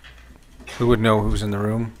would know who's in the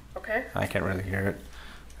room. Okay. I can't really hear it.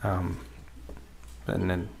 And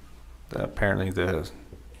then apparently the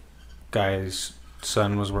guy's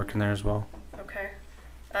son was working there as well. Okay.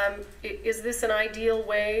 Is this an ideal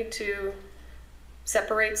way to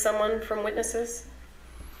separate someone from witnesses?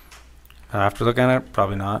 After looking at it,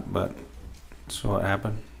 probably not, but that's what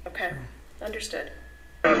happened. Okay. Understood.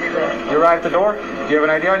 You're right at the door? Do you have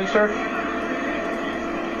an ID on you, sir?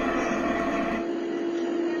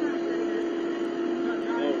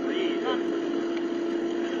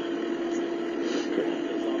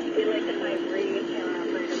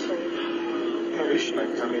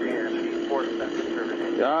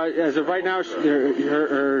 As of right now,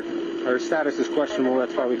 her status is questionable.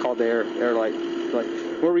 That's why we called the air light.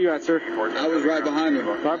 Where were you at, sir? I was right behind him.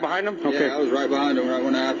 Right behind him? Okay. Yeah, I was right behind him right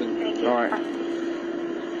when it happened. All right.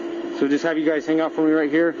 So just have you guys hang out for me right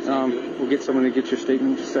here. We'll get someone to get your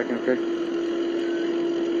statement in just a second, okay?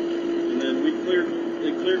 And then they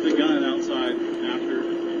cleared the gun outside after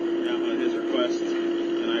his request,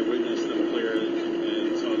 and I witnessed them clear it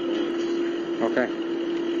and saw the bullets. Okay.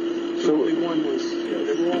 So only one was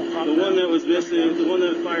the one that was missing, the one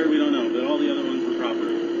that fired. We don't know, but all the other ones were proper.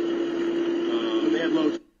 They had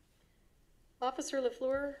loads. Officer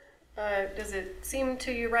LeFleur, does it seem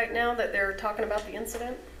to you right now that they're talking about the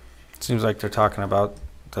incident? It seems like they're talking about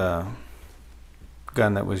the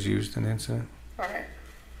gun that was used in the incident. All right.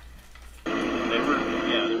 They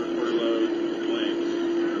reported load flames.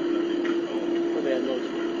 They had loads.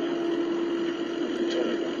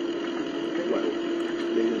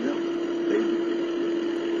 They didn't know. They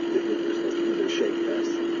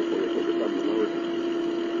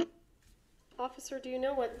Officer, do you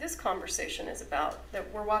know what this conversation is about that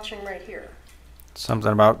we're watching right here?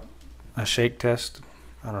 Something about a shake test.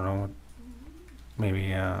 I don't know.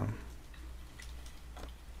 Maybe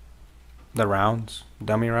the rounds,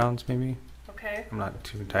 dummy rounds, maybe. Okay. I'm not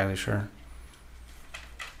too entirely sure.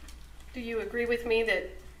 Do you agree with me that,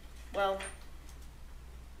 well,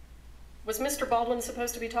 was Mr. Baldwin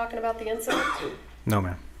supposed to be talking about the incident? No,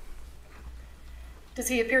 ma'am. Does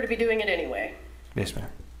he appear to be doing it anyway? Yes, ma'am.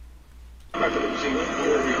 See,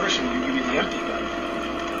 we're rehearsing, you give me the empty gun.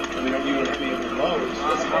 And we don't use any of the loads.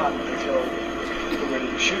 That's hot until we're ready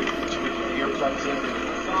to shoot. So we put the earplugs in.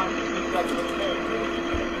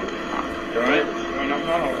 You alright? I'm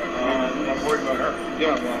not alright. I'm worried about her.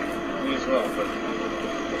 Yeah, well, me as well, but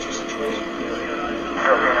what's your situation?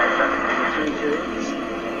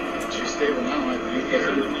 She's stable now, I think. Hit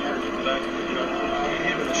her in the arm, back,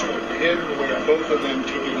 hit the shoulder. Hit her where both of them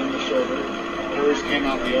took it in the shoulder. Hers came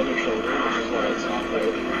out the other shoulder, which is why it's not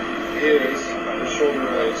good. His, the shoulder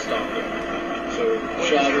blade stopped it. So,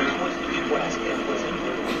 shattered.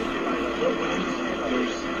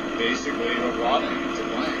 There's basically a rotting, it's a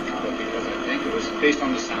blank, but because I think it was based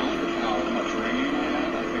on the sound of how much ringing I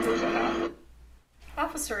had, I think it was a half.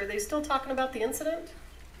 Officer, are they still talking about the incident?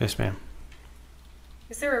 Yes, ma'am.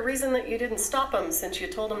 Is there a reason that you didn't stop them since you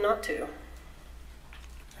told them not to?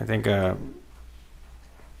 I think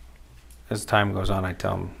as time goes on, I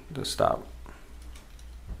tell them to stop.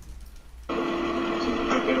 A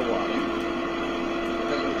bit of water.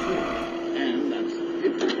 And that's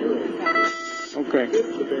it. Okay.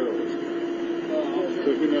 The barrels.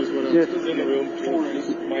 So who knows what else is in the room?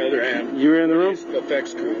 My other hand. You were in the room?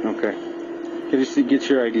 Effects crew. Okay. Can you get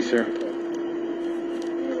your ID, sir?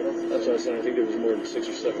 That's what I said. I think there was more than 6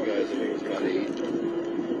 or 7 guys. I think it was about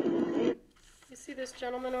 8. You see this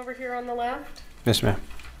gentleman over here on the left? Yes, ma'am.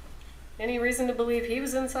 Any reason to believe he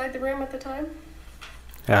was inside the room at the time?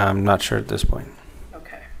 I'm not sure at this point.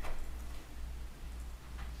 Okay.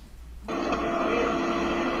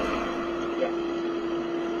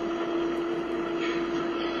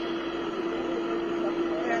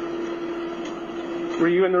 Were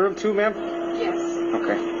you in the room too, ma'am? Yes.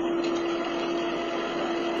 Okay.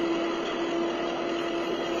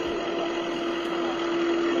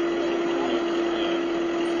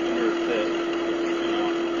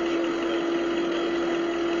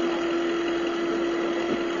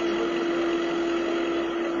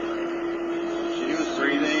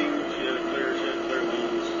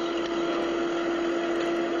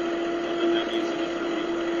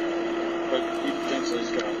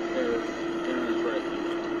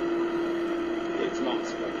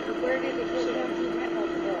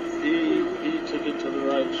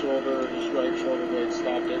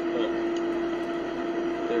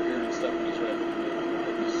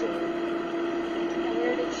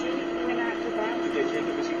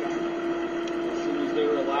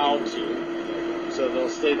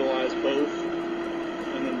 Stabilize both,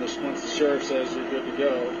 and then once the sheriff says you're good to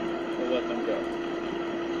go, we'll let them go.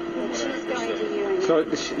 So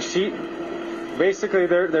she basically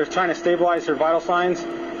they're trying to stabilize her vital signs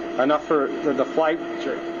enough for the flight,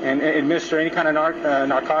 sure, and administer any kind of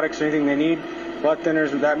narcotics or anything they need, blood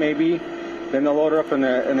thinners that may be. Then they'll load her up in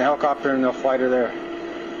the helicopter and they'll fly her there.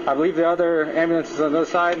 I believe the other ambulance is on the other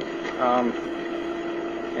side,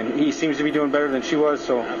 and he seems to be doing better than she was,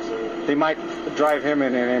 so. Absolutely. They might drive him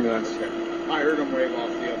in an ambulance. I heard him wave off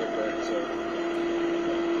the other car, so.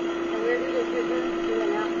 And where did they put her? He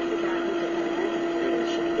went out and took out the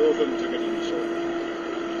Both of them took it in the shoulder.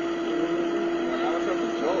 When I was up in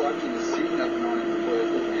Joe, I didn't see nothing on him before they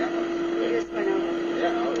put me out. He just went over.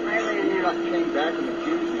 Yeah, I came back in the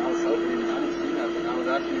cubes and I was helping him and I didn't see nothing. I was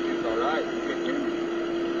asking if he was alright. He couldn't hear me.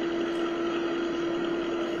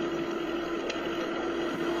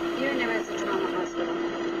 You and him at the trauma hospital.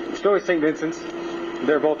 Still at St. Vincent's.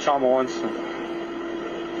 They're both trauma ones. So.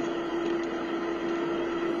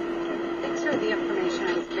 Thanks for the information.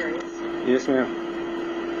 I was curious. Yes, ma'am.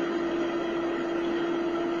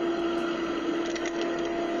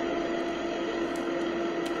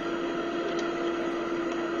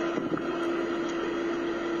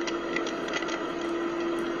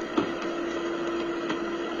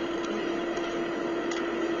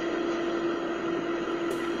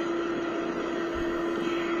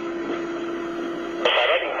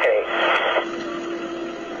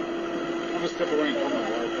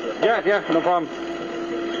 Yeah, no problem. I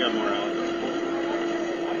got more out.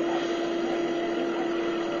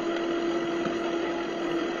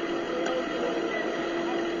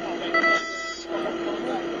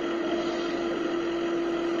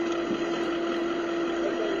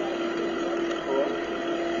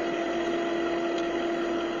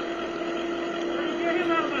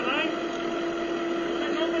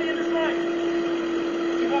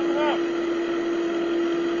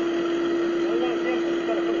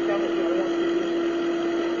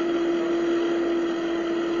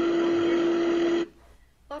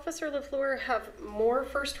 Officer LeFleur, have more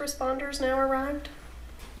first responders now arrived?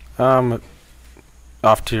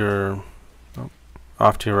 Off to your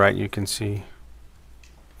right, you can see.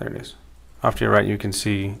 There it is. Off to your right, you can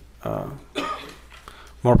see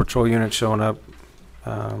more patrol units showing up.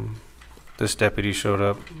 This deputy showed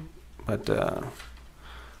up, but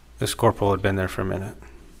this corporal had been there for a minute.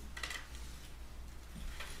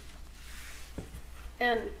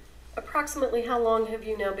 And approximately how long have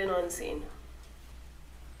you now been on scene?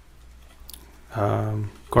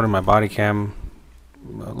 According to my body cam,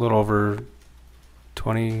 a little over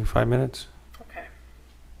 25 minutes. Okay.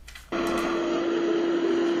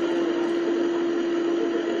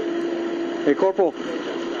 Hey, Corporal.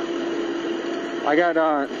 I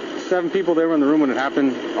got 7 people there in the room when it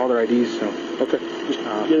happened, all their IDs, so. Okay. Just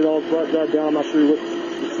get it all brought down. I'm not sure what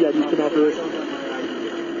the CID put out there.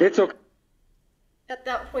 It's okay. At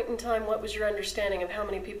that point in time, what was your understanding of how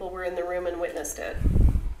many people were in the room and witnessed it?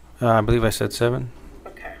 I believe I said 7.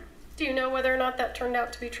 Okay. Do you know whether or not that turned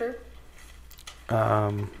out to be true?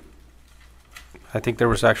 I think there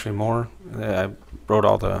was actually more. I wrote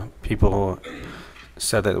all the people who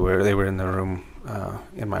said that they were in the room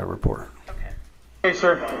in my report. Okay. Hey,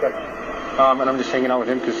 sir. Okay. And I'm just hanging out with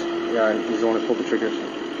him because, yeah, he's the one who pulled the trigger. So.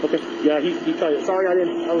 Okay. Yeah, he tried it. Sorry, I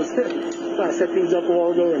was trying to set things up a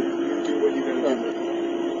while ago. And what are you going to do?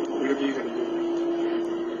 Whatever you're going to do.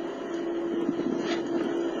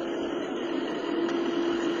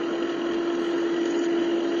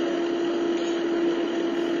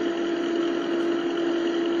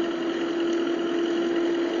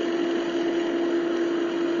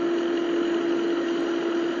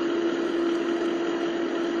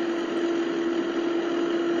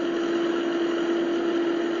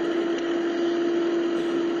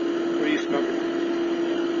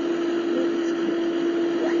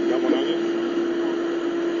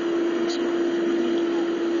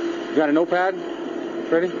 You got a notepad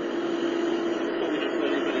ready? All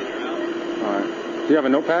right. Do you have a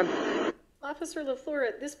notepad? Officer LeFleur,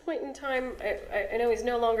 at this point in time, I know he's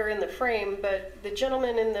no longer in the frame, but the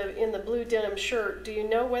gentleman in the blue denim shirt, do you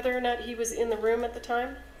know whether or not he was in the room at the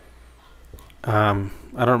time? I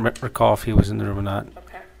don't recall if he was in the room or not.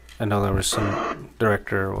 Okay. I know there was some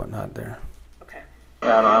director or whatnot there. Okay.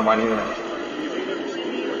 Yeah, I don't have mine either.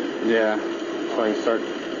 Yeah. So I start.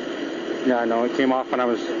 Yeah, I know. It came off when I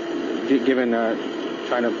was given,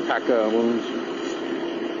 trying to pack wounds.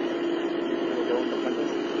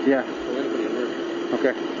 Yeah.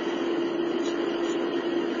 Okay.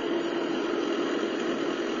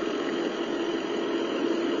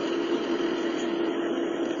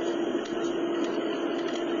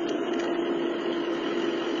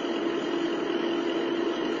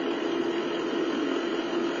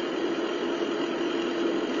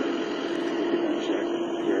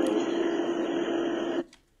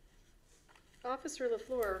 Officer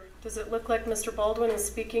LeFleur, does it look like Mr. Baldwin is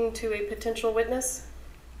speaking to a potential witness?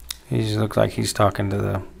 He just looks like he's talking to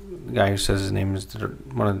the guy who says his name is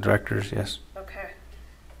one of the directors, yes. Okay.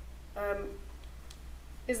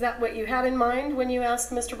 Is that what you had in mind when you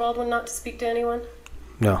asked Mr. Baldwin not to speak to anyone?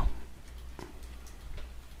 No.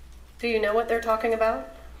 Do you know what they're talking about?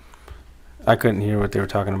 I couldn't hear what they were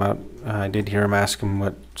talking about. I did hear him ask him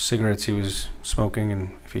what cigarettes he was smoking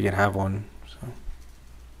and if he could have one. So.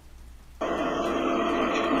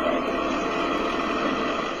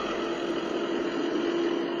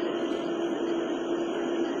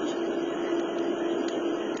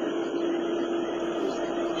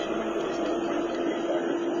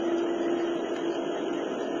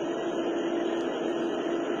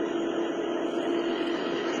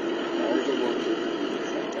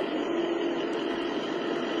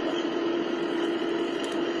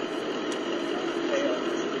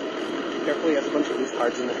 Carefully, has a bunch of loose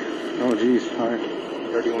cards in there. Oh, geez. All right.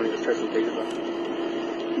 Or do you want to just try some pages off?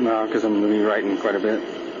 No, because I'm going to be writing quite a bit.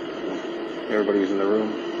 Everybody was in the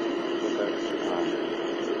room.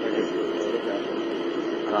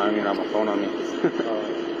 I mean, I have my phone on me.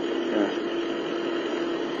 Yeah.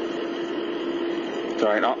 It's all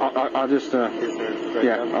right. I'll just,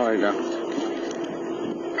 yeah, I'll write it down.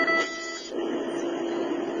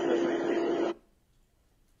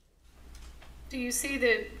 Do you see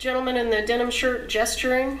the gentleman in the denim shirt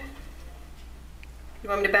gesturing? You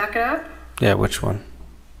want me to back it up? Yeah, which one?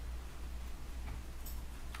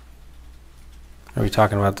 Are we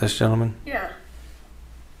talking about this gentleman? Yeah.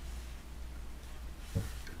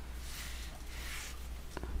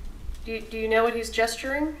 Do you know what he's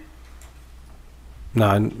gesturing?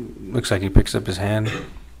 No, it looks like he picks up his hand.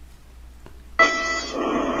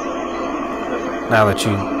 Now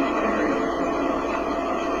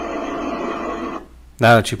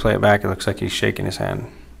that you play it back, it looks like he's shaking his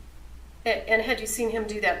hand. And had you seen him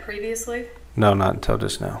do that previously? No, not until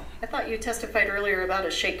just now. I thought you testified earlier about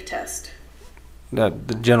a shake test. The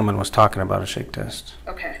gentleman was talking about a shake test.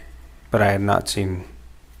 Okay. But I had not seen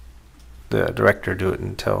the director do it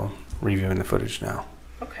until reviewing the footage now.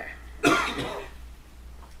 Okay.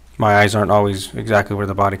 My eyes aren't always exactly where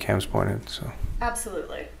the body cam's pointed, so.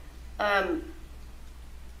 Absolutely.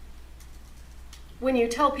 When you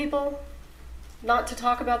tell people not to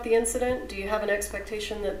talk about the incident, do you have an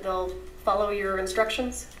expectation that they'll follow your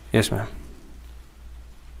instructions? Yes, ma'am.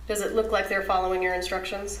 Does it look like they're following your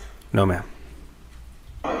instructions? No, ma'am.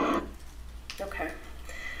 Okay.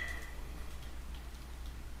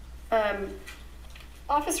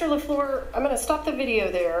 Officer LeFleur, I'm going to stop the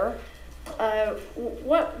video there.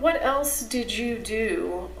 What else did you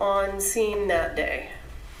do on scene that day?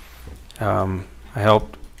 I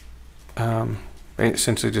helped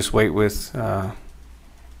essentially just wait with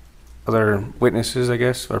other witnesses, I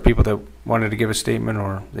guess, or people that wanted to give a statement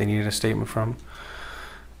or they needed a statement from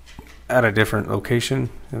at a different location.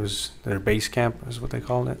 It was their base camp is what they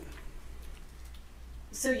called it.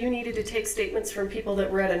 So you needed to take statements from people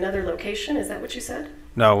that were at another location? Is that what you said?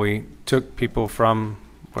 No, we took people from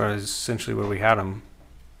essentially where we had them,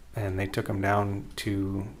 and they took them down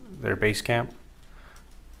to their base camp,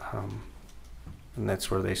 and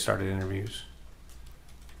that's where they started interviews.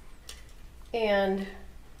 And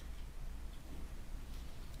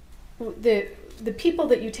the people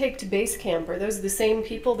that you take to base camp, are those the same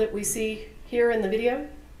people that we see here in the video?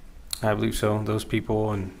 I believe so. Those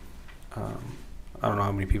people, and I don't know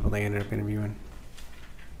how many people they ended up interviewing.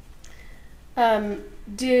 At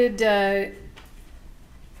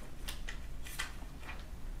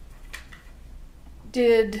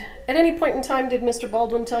any point in time, did Mr.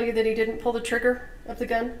 Baldwin tell you that he didn't pull the trigger of the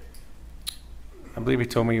gun? I believe he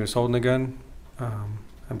told me he was holding the gun.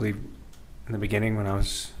 I believe in the beginning when I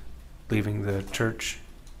was leaving the church,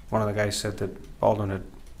 one of the guys said that Baldwin had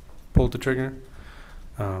pulled the trigger.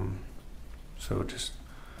 So just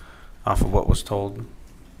off of what was told.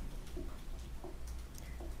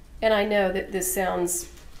 And I know that this sounds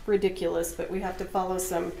ridiculous, but we have to follow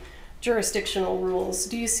some jurisdictional rules.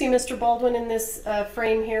 Do you see Mr. Baldwin in this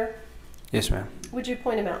frame here? Yes, ma'am. Would you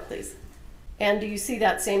point him out, please? And do you see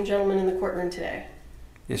that same gentleman in the courtroom today?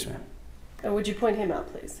 Yes, ma'am. Would you point him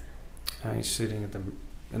out, please? He's sitting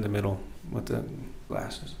in the middle with the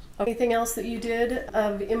glasses. Anything else that you did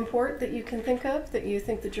of import that you can think of that you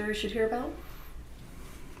think the jury should hear about?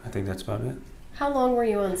 I think that's about it. How long were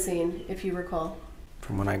you on scene, if you recall?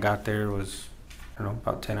 From when I got there was, I don't know,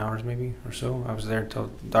 about 10 hours maybe or so. I was there until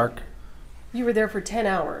dark. You were there for 10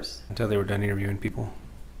 hours? Until they were done interviewing people.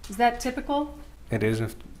 Is that typical? It is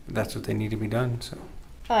if that's what they need to be done, so.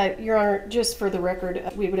 Your Honor, just for the record,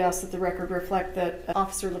 we would ask that the record reflect that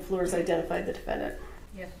Officer LeFleur has identified the defendant.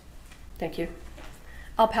 Yes. Thank you.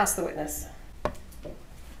 I'll pass the witness.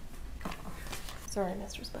 Sorry,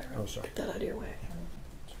 Mr. Spiro. Oh, sorry. Get that out of your way.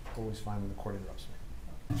 It's always fine when the court interrupts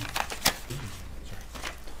me. Sorry.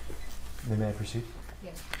 Then may I proceed?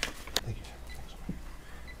 Yes. Thank you, sir. Thanks.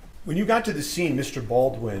 When you got to the scene, Mr.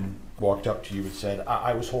 Baldwin walked up to you and said,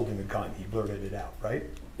 I was holding a gun. He blurted it out, right?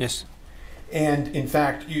 Yes. And in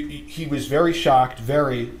fact, he was very shocked,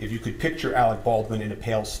 if you could picture Alec Baldwin in a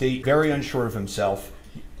pale state, very unsure of himself.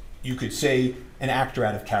 You could say an actor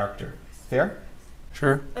out of character. Fair?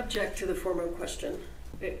 Sure. Object to the former question.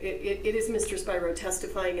 It is Mr. Spiro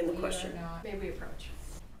testifying in the question. May we approach?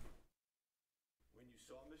 When you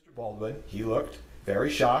saw Mr. Baldwin, he looked very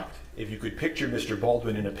shocked. If you could picture Mr.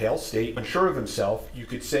 Baldwin in a pale state, unsure of himself, you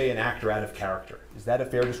could say an actor out of character. Is that a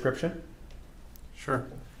fair description? Sure.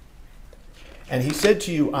 And he said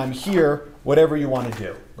to you, I'm here, whatever you want to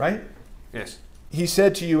do, right? Yes. He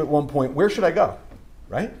said to you at one point, where should I go,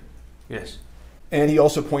 right? Yes. And he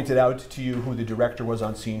also pointed out to you who the director was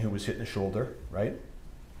on scene who was hit in the shoulder, right?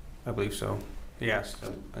 I believe so. He asked,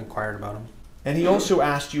 inquired about him. And he also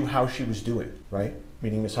asked you how she was doing, right?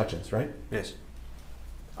 Meaning Miss Hutchins, right? Yes.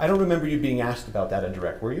 I don't remember you being asked about that on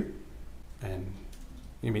direct, were you? And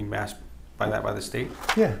you mean asked by that by the state?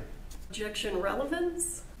 Yeah. Objection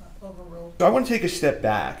relevance? Overruled. So I want to take a step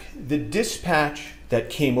back. The dispatch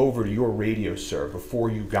that came over to your radio, sir,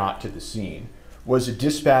 before you got to the scene was a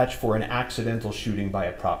dispatch for an accidental shooting by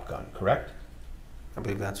a prop gun, correct? I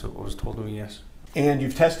believe that's what was told to me, yes. And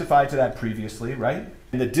you've testified to that previously, right?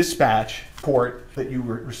 In the dispatch report that you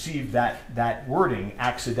received that wording,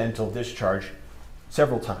 accidental discharge,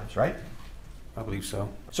 several times, right? I believe so.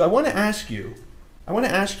 So I want to ask you,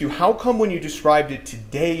 how come when you described it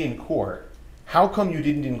today in court, how come you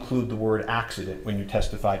didn't include the word accident when you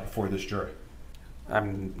testified before this jury?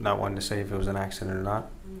 I'm not one to say if it was an accident or not.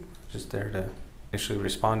 Just there to initially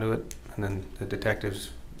respond to it. and then the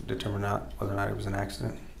detectives determine whether or not it was an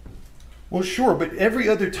accident. Well, sure, but every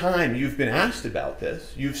other time you've been asked about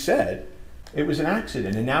this, you've said it was an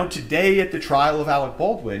accident. And now today at the trial of Alec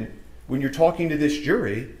Baldwin, when you're talking to this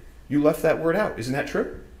jury, you left that word out. Isn't that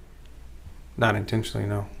true? Not intentionally,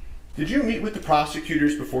 no. Did you meet with the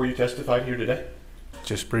prosecutors before you testified here today?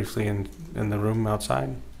 Just briefly in the room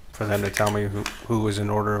outside for them to tell me who was in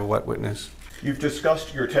order of what witness. You've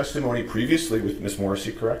discussed your testimony previously with Ms.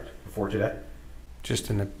 Morrissey, correct? Before today? Just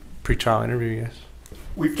in the pretrial interview, yes.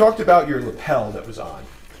 We've talked about your lapel that was on.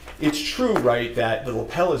 It's true, right, that the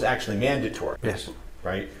lapel is actually mandatory? Yes.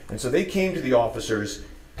 Right? And so they came to the officers,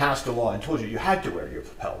 passed a law, and told you had to wear your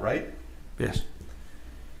lapel, right? Yes.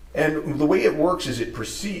 And the way it works is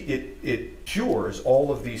it cures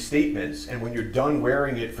all of these statements, and when you're done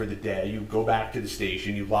wearing it for the day, you go back to the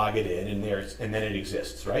station, you log it in, and then it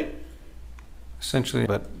exists, right? Essentially,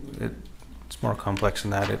 but it's more complex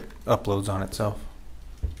than that. It uploads on itself.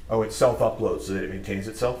 Oh, it self-uploads so that it maintains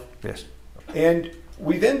itself? Yes. And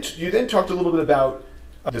you then talked a little bit about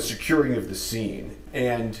the securing of the scene,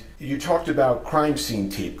 and you talked about crime scene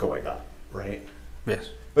tape going up, right? Yes.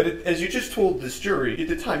 But as you just told this jury, at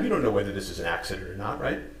the time, you don't know whether this is an accident or not,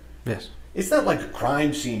 right? Yes. It's not like a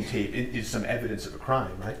crime scene tape is some evidence of a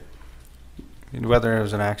crime, right? Whether it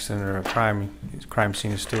was an accident or a crime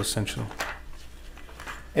scene is still essential.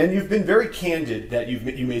 And you've been very candid that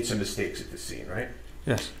you made some mistakes at the scene, right?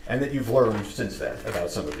 Yes. And that you've learned since then about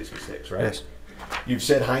some of these mistakes, right? Yes. You've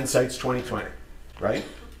said hindsight's 20/20, right?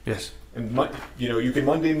 Yes. And you can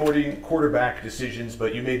Monday morning quarterback decisions,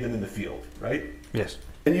 but you made them in the field, right? Yes.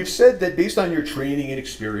 And you've said that based on your training and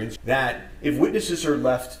experience, that if witnesses are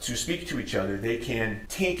left to speak to each other, they can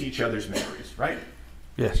taint each other's memories, right?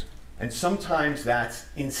 Yes. And sometimes that's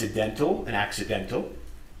incidental and accidental,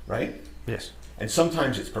 right? Yes. And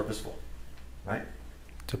sometimes it's purposeful, right?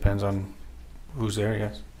 Depends on who's there,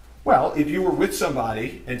 yes. Well, if you were with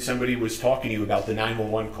somebody and somebody was talking to you about the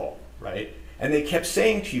 911 call, right? And they kept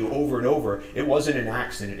saying to you over and over, it wasn't an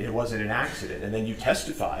accident, it wasn't an accident. And then you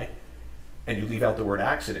testify and you leave out the word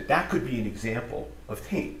accident. That could be an example of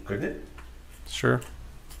taint, couldn't it? Sure.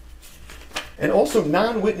 And also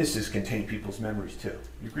non-witnesses can taint people's memories too.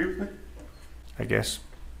 You agree with me? I guess.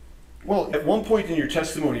 Well, at one point in your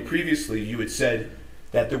testimony previously, you had said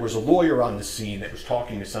that there was a lawyer on the scene that was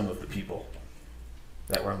talking to some of the people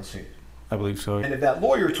that were on the scene. I believe so. And if that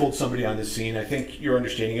lawyer told somebody on the scene, I think your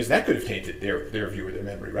understanding is that could have tainted their view or their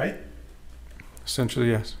memory, right? Essentially,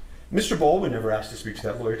 yes. Mr. Baldwin never asked to speak to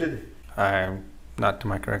that lawyer, did he? Not to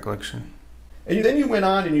my recollection. And then you went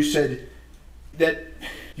on and you said that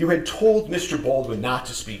you had told Mr. Baldwin not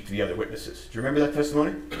to speak to the other witnesses. Do you remember that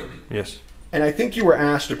testimony? Yes. And I think you were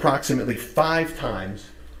asked approximately 5 times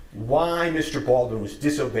why Mr. Baldwin was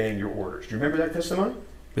disobeying your orders. Do you remember that testimony?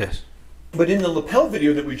 Yes. But in the lapel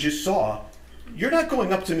video that we just saw, you're not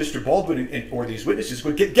going up to Mr. Baldwin or these witnesses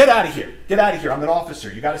going, get out of here. Get out of here. I'm an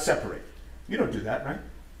officer. You got to separate. You don't do that, right?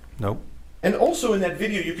 Nope. And also in that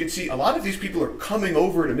video, you can see a lot of these people are coming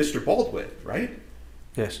over to Mr. Baldwin, right?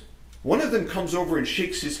 Yes. One of them comes over and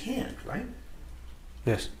shakes his hand, right?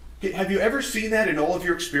 Yes. Have you ever seen that in all of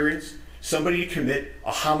your experience? Somebody commit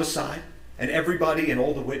a homicide and everybody and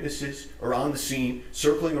all the witnesses are on the scene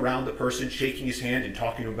circling around the person, shaking his hand and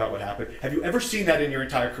talking to him about what happened. Have you ever seen that in your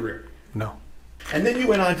entire career? No. And then you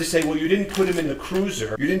went on to say, well, you didn't put him in the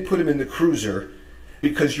cruiser. You didn't put him in the cruiser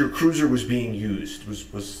because your cruiser was being used.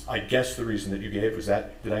 Was I guess the reason that you gave? Was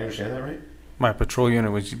that, did I understand that right? My patrol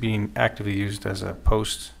unit was being actively used as a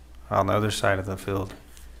post on the other side of the field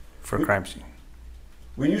for a crime scene.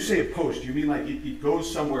 When you say a post, you mean like it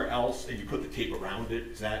goes somewhere else and you put the tape around it?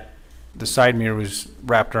 Is that? The side mirror was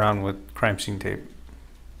wrapped around with crime scene tape.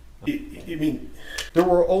 You mean there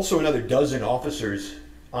were also another dozen officers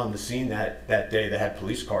on the scene that day that had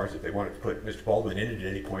police cars if they wanted to put Mr. Baldwin in it at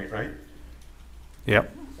any point, right?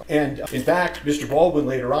 Yep. And in fact, Mr. Baldwin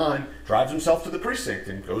later on drives himself to the precinct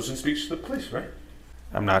and goes and speaks to the police, right?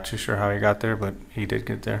 I'm not too sure how he got there, but he did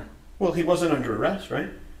get there. Well, he wasn't under arrest, right?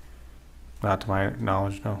 Not to my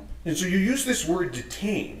knowledge, no. And so you use this word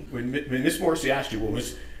detain. When Ms. Morrissey asked you, well,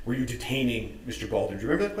 were you detaining Mr. Baldwin? Do you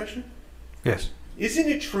remember that question? Yes. Isn't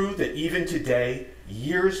it true that even today,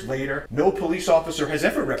 years later, no police officer has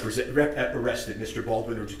ever arrested Mr.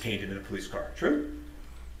 Baldwin or detained him in a police car? True?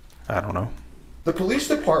 I don't know. The police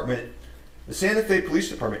department, the Santa Fe Police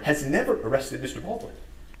Department, has never arrested Mr. Baldwin.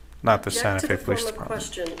 Not the Santa Fe Police Department.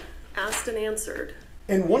 Question asked and answered.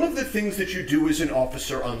 And one of the things that you do as an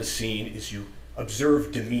officer on the scene is you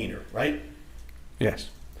observe demeanor, right? Yes.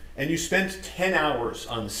 And you spent 10 hours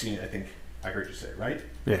on the scene, I think I heard you say, right?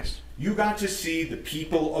 Yes. You got to see the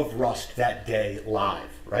people of Rust that day live,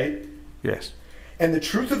 right? Yes. And the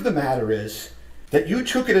truth of the matter is that you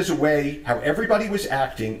took it as a way how everybody was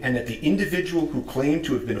acting, and that the individual who claimed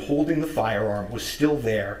to have been holding the firearm was still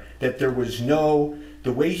there, that there was no,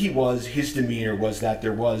 the way he was, his demeanor was that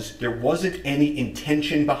there wasn't any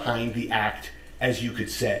intention behind the act, as you could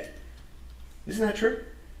say. Isn't that true?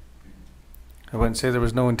 I wouldn't say there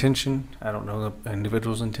was no intention. I don't know the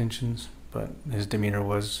individual's intentions, but his demeanor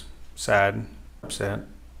was sad, upset.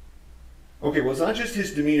 Okay, well, it's not just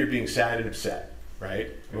his demeanor being sad and upset,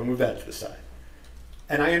 right? We'll move that to the side.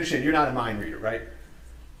 And I understand you're not a mind reader, right?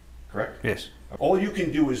 Correct? Yes. All you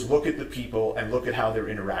can do is look at the people and look at how they're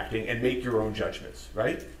interacting and make your own judgments,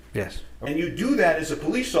 right? Yes. And you do that as a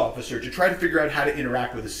police officer to try to figure out how to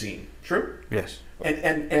interact with a scene. True? Yes.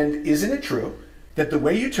 And isn't it true that the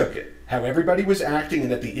way you took it, how everybody was acting,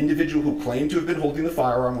 and that the individual who claimed to have been holding the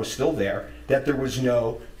firearm was still there, that there was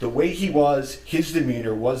no, the way he was, his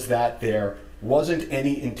demeanor was that there wasn't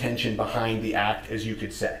any intention behind the act, as you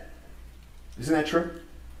could say. Isn't that true?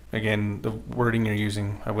 Again, the wording you're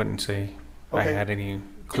using, I wouldn't say I had any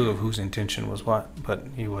clue of whose intention was what, but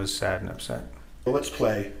he was sad and upset. Well, let's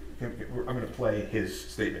play. I'm going to play his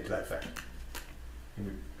statement to that effect. Can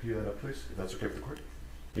we cue that up, please, if that's okay with the court?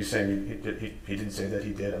 He's saying he didn't say that,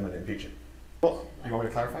 he did. I'm going to impeach him. Well, you want me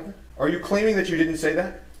to clarify that? Are you claiming that you didn't say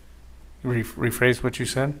that? Rephrase what you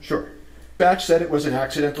said? Sure. Batch said it was an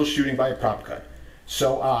accidental shooting by a prop gun.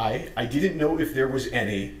 So I didn't know if there was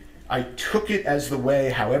any. I took it as the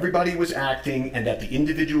way how everybody was acting, and that the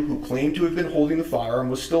individual who claimed to have been holding the firearm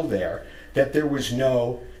was still there, that there was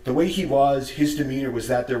no, the way he was, his demeanor was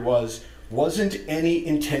that there wasn't any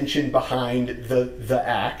intention behind the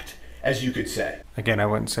act, as you could say. Again, I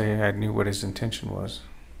wouldn't say I knew what his intention was.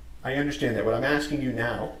 I understand that. What I'm asking you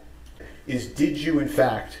now is, did you in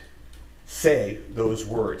fact say those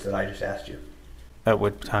words that I just asked you? At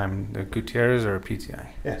what time? The Gutierrez or PTI?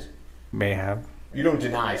 Yes. May have. You don't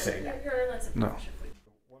deny saying that? No.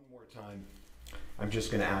 One more time, I'm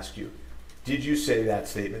just going to ask you, did you say that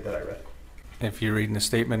statement that I read? If you're reading a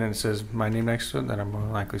statement and it says my name next to it, then I more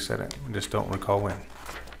likely said it. I just don't recall when.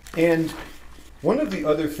 And one of the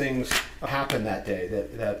other things happened that day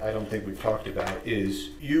that I don't think we've talked about is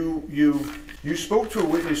you spoke to a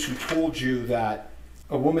witness who told you that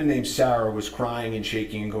a woman named Sara was crying and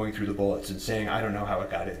shaking and going through the bullets and saying, I don't know how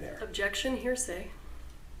it got in there. Objection, hearsay.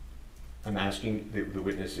 I'm asking the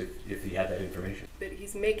witness if he had that information. But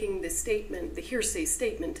he's making the statement, the hearsay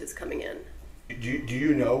statement is coming in. Do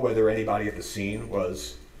you know whether anybody at the scene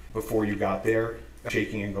was, before you got there,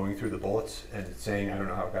 shaking and going through the bullets and saying, I don't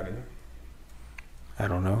know how it got in there? I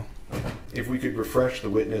don't know. If we could refresh the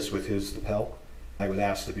witness with his lapel, I would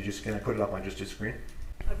ask that can I put it up on just his screen?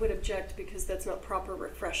 I would object because that's not proper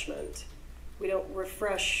refreshment. We don't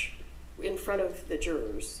refresh in front of the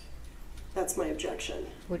jurors. That's my objection.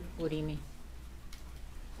 What do you mean?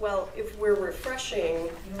 Well, if we're refreshing...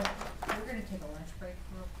 You know, we're going to take a lunch break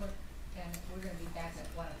real quick, and we're going to be back at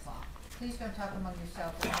 1 o'clock. Please don't talk among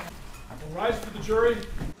yourselves. Rise for the jury.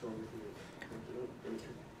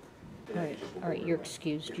 All right, you're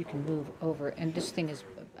excused. You can move over. And this thing is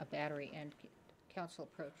a battery, and counsel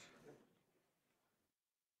approach.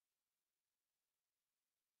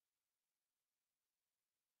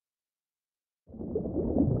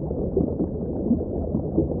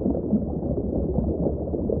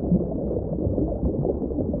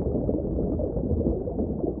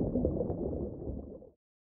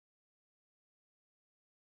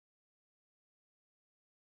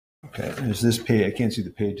 Okay, and is this page, I can't see the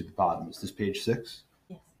page at the bottom. Is this page 6?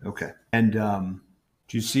 Yes. Okay. And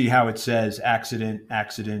do you see how it says accident,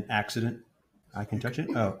 accident, accident? I can touch it?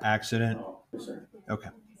 Oh, accident. Okay.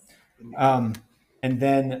 And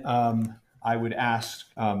then I would ask,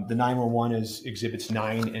 the 911 is exhibits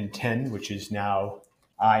 9 and 10, which is now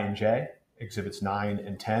I and J. Exhibits 9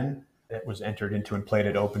 and 10. It was entered into and played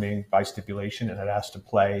at opening by stipulation, and I'd ask to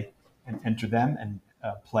play and enter them and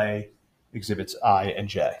play exhibits I and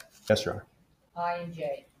J. Yes, Your Honor. I and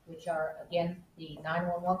J, which are, again, the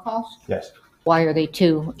 911 calls? Yes. Why are they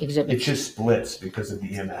 2 exhibits? It just splits because of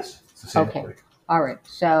the EMS. It's the same Okay. recording. All right.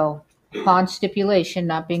 So upon stipulation,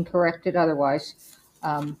 not being corrected otherwise,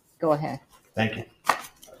 go ahead. Thank you.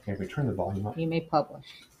 Can we turn the volume up? You may publish.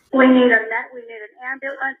 We need an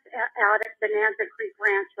ambulance out at Bonanza Creek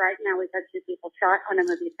Ranch right now. We've had 2 people shot on a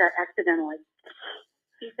movie set accidentally.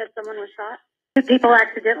 He said someone was shot? 2 people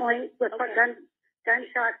accidentally with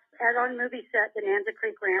gunshots out on movie set, Bonanza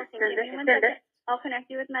Creek Ranch. Okay, send it. I'll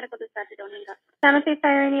connect you with medical dispatch. Don't hang up. San Jose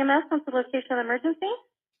Fire and EMS, what's the location of the emergency?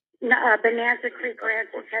 No, Bonanza Creek Ranch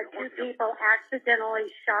has had 2 people accidentally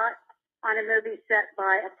shot on a movie set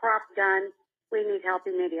by a prop gun. We need help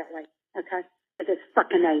immediately. Okay. This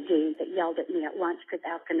fucking AD that yelled at me at lunch because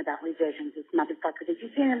asking about revisions. This motherfucker. Did you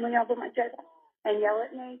see him lean over my table and yell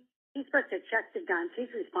at me? He's supposed to check the guns. He's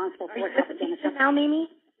responsible for what's happening. Now, Mimi?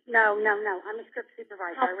 No. I'm a script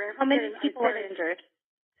supervisor. How many people are injured?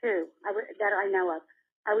 2 that I know of.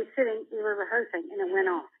 I was sitting, we were rehearsing, and it went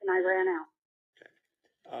off, and I ran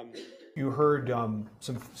out. You heard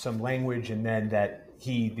some language, and then that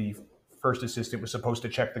the first assistant, was supposed to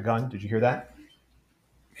check the gun. Did you hear that?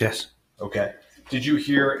 Yes. Okay. Did you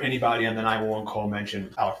hear anybody on the 911 call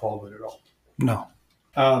mention Alec Baldwin at all? No.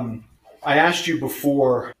 I asked you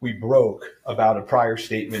before we broke about a prior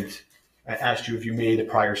statement. I asked you if you made a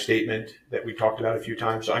prior statement that we talked about a few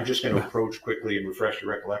times. So I'm just going to approach quickly and refresh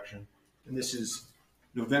your recollection. And this is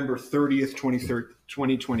November 30th,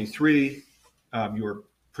 2023, your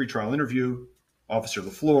pretrial interview, Officer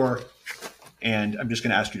LeFleur. And I'm just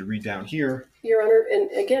going to ask you to read down here. Your Honor,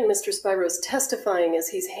 and again, Mr. Spiro is testifying as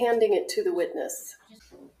he's handing it to the witness.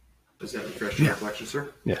 Does that refresh your recollection,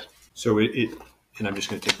 sir? Yes. So and I'm just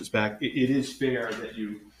going to take this back. It is fair that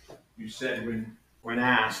you said when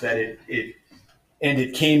asked that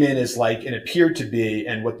it came in as like and appeared to be,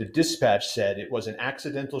 and what the dispatch said, it was an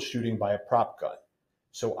accidental shooting by a prop gun.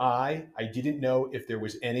 So I didn't know if there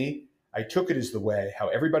was any. I took it as the way how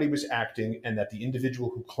everybody was acting, and that the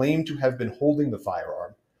individual who claimed to have been holding the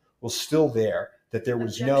firearm was still there, that there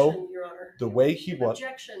was Objection, Your Honor. The way he was.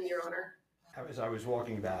 Objection, Your Honor. As I was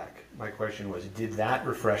walking back, my question was, did that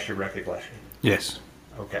refresh your recollection? Yes.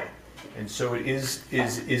 Okay. And so is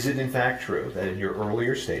it in fact true that in your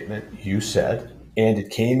earlier statement you said, and it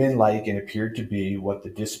came in like and appeared to be what the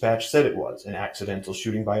dispatch said it was, an accidental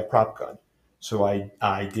shooting by a prop gun. So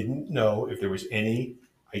I didn't know if there was any.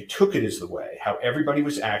 I took it as the way how everybody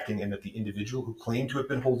was acting, and that the individual who claimed to have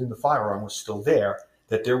been holding the firearm was still there,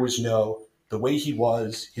 that there was the way he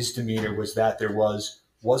was, his demeanor was that there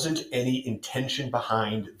wasn't any intention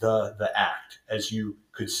behind the act, as you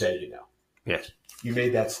could say, Yes. You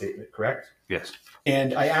made that statement, correct? Yes.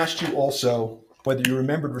 And I asked you also whether you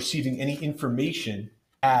remembered receiving any information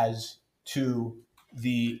as to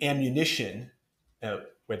the ammunition,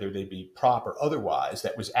 whether they be prop or otherwise,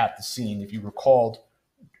 that was at the scene. If you recalled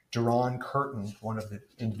Duran Curtin, one of the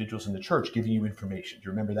individuals in the church, giving you information. Do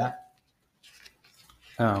you remember that?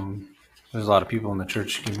 There's a lot of people in the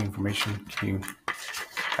church giving information. Can you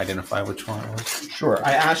identify which one it was? Sure.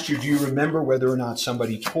 I asked you, do you remember whether or not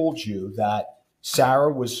somebody told you that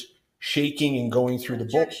Sara was shaking and going through the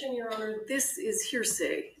book? Objection, Your Honor. This is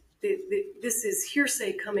hearsay. This is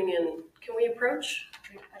hearsay coming in. Can we approach?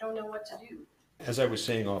 I don't know what to do. As I was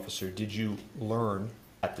saying, officer, did you learn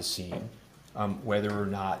at the scene whether or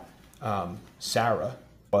not Sara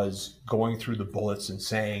was going through the bullets and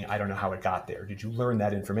saying, I don't know how it got there? Did you learn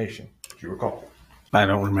that information? Do you recall? I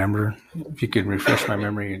don't remember. If you could refresh my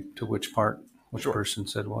memory to which person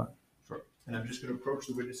said what. Sure. And I'm just going to approach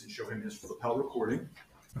the witness and show him his lapel recording.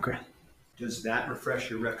 Okay. Does that refresh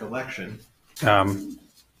your recollection?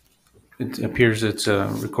 It appears it's a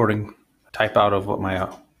recording, a type out of what my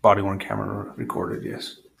body-worn camera recorded,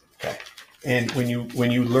 yes. Okay. And when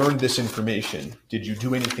you learned this information, did you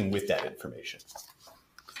do anything with that information?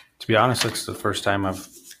 To be honest, it's the first time I've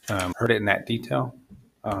heard it in that detail.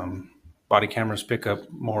 Body cameras pick up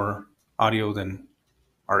more audio than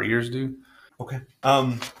our ears do. Okay.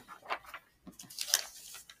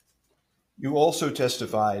 You also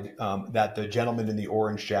testified that the gentleman in the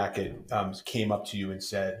orange jacket came up to you and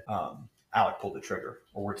said, Alec pulled the trigger,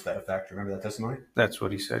 or words to that effect. Remember that testimony? That's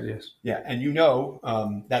what he said, yes. Yeah, and you know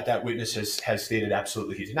that witness has stated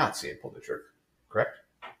absolutely he did not see him pull the trigger, correct?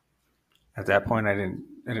 At that point, I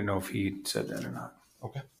didn't know if he said that or not.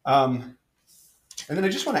 Okay. And then I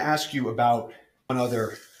just want to ask you about one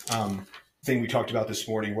other thing we talked about this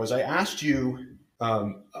morning. Was I asked you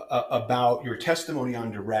about your testimony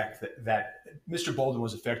on direct that Mr. Baldwin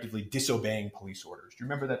was effectively disobeying police orders. Do you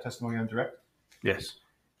remember that testimony on direct? Yes.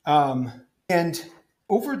 And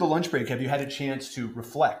over the lunch break, have you had a chance to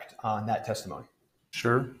reflect on that testimony?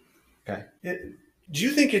 Sure. Okay. Do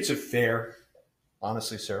you think it's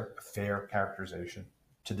honestly, sir, a fair characterization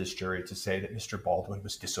to this jury to say that Mr. Baldwin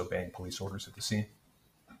was disobeying police orders at the scene?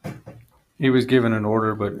 He was given an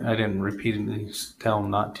order, but I didn't repeatedly tell him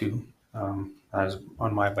not to. I was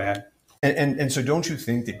on my bad. And so don't you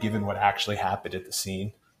think that given what actually happened at the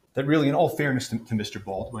scene, that really, in all fairness to Mr.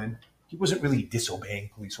 Baldwin, he wasn't really disobeying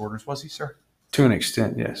police orders, was he, sir? To an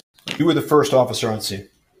extent, yes. You were the first officer on scene.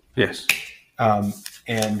 Yes.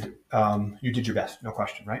 And you did your best, no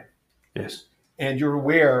question, right? Yes. And you're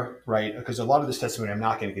aware, right, because a lot of this testimony I'm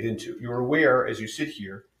not going to get into, you're aware as you sit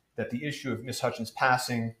here that the issue of Ms. Hutchins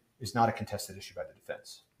passing is not a contested issue by the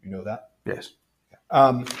defense. You know that? Yes.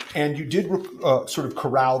 And you did sort of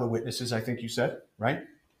corral the witnesses, I think you said, right?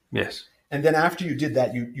 Yes. And then after you did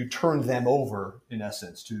that, you turned them over, in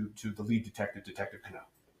essence, to the lead detective, Detective Cano.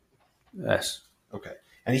 Yes. Okay.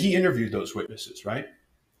 And he interviewed those witnesses, right?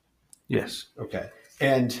 Yes. Okay.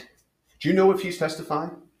 And do you know if he's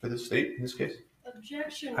testifying for the state in this case?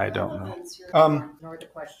 Objection. I don't know. Ignore the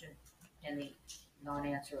question and the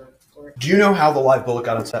non-answer. Do you know how the live bullet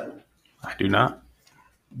got on set? I do not.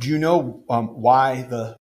 Do you know why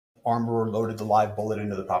the armorer loaded the live bullet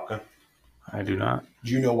into the pop gun? I do not.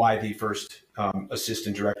 Do you know why the first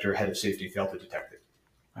assistant director, head of safety, failed to detect it?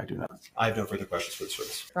 I do not. I have no further questions for the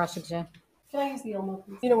service. Cross-exam. Can I use the Elmo,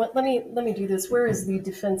 please? You know what? Let me do this. Where is the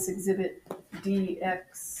defense exhibit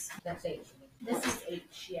DX? That's H. This is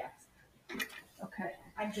H, yes. Okay.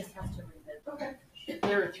 I just have to read it. Okay.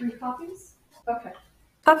 There are 3 copies? Okay.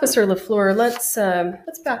 Officer LeFleur,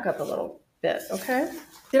 let's back up a little bit, okay?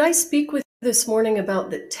 Did I speak with you this morning about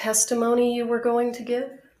the testimony you were going to give?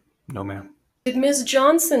 No, ma'am. Did Ms.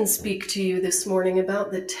 Johnson speak to you this morning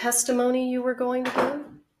about the testimony you were going to give?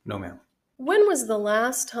 No, ma'am. When was the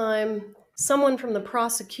last time someone from the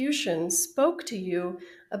prosecution spoke to you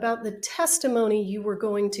about the testimony you were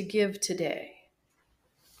going to give today?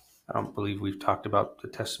 I don't believe we've talked about the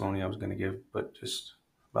testimony I was going to give, but just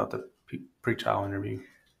about the pre-trial interview.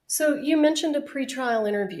 So you mentioned a pretrial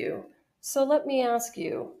interview. So let me ask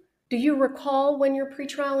you, do you recall when your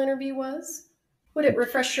pretrial interview was? Would it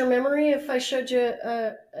refresh your memory if I showed you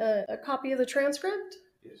a copy of the transcript?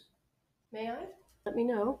 Yes. May I? Let me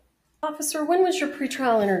know. Officer, when was your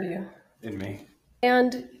pretrial interview? In May.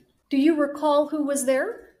 And do you recall who was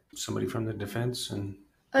there? Somebody from the defense and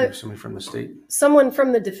somebody from the state. Someone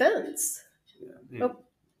from the defense? Yeah.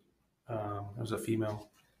 It was a female.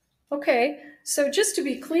 Okay, so just to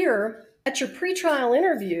be clear, at your pretrial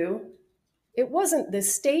interview, it wasn't the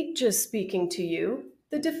state just speaking to you.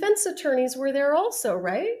 The defense attorneys were there also,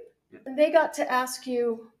 right? Yeah. And they got to ask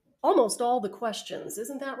you almost all the questions,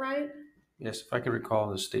 isn't that right? Yes, if I can recall,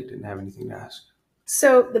 the state didn't have anything to ask.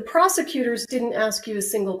 So the prosecutors didn't ask you a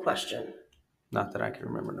single question? Not that I can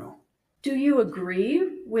remember, no. Do you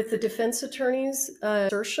agree with the defense attorney's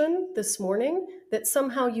assertion this morning that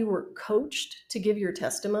somehow you were coached to give your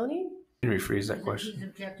testimony? Can you rephrase that question? He's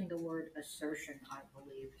objecting to the word assertion, I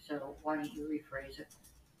believe, so why don't you rephrase it?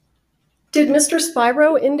 Did Mr.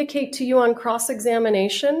 Spiro indicate to you on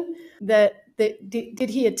cross-examination that did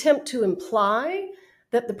he attempt to imply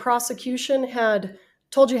that the prosecution had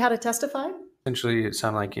told you how to testify? Essentially, it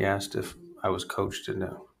sounded like he asked if I was coached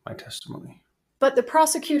into my testimony. But the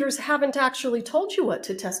prosecutors haven't actually told you what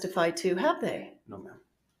to testify to, have they? No, ma'am.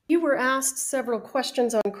 You were asked several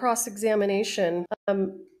questions on cross-examination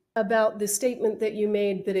about the statement that you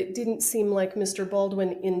made that it didn't seem like Mr.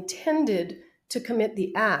 Baldwin intended to commit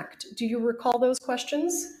the act. Do you recall those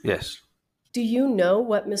questions? Yes. Do you know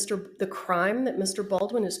what the crime that Mr.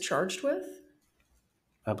 Baldwin is charged with?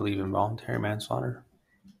 I believe involuntary manslaughter.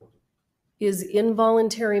 Is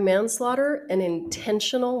involuntary manslaughter an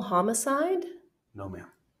intentional homicide? No, ma'am.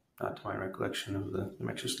 Not to my recollection of the New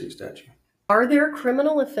Mexico State statute. Are there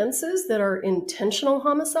criminal offenses that are intentional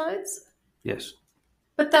homicides? Yes.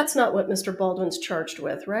 But that's not what Mr. Baldwin's charged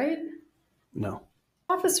with, right? No.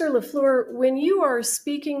 Officer LeFleur, when you are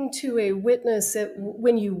speaking to a witness,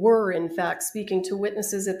 when you were in fact speaking to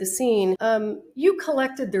witnesses at the scene, you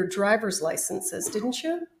collected their driver's licenses, didn't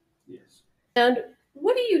you? Yes. And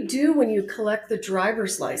what do you do when you collect the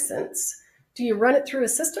driver's license? Do you run it through a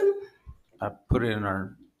system? I put it in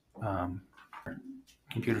our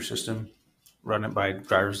computer system, run it by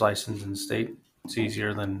driver's license in the state. It's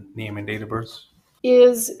easier than name and date of birth.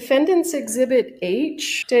 Is Defendant's Exhibit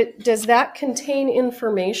H, does that contain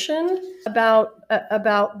information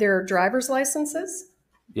about their driver's licenses?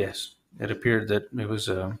 Yes. It appeared that it was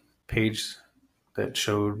a page that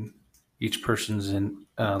showed each person's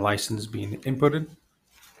license being inputted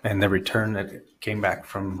and the return that came back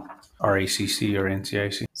from RACC or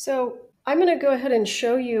NCIC. So I'm going to go ahead and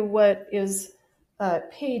show you what is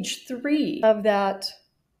page 3 of that.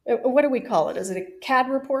 What do we call it? Is it a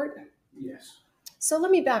CAD report? Yes. So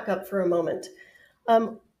let me back up for a moment.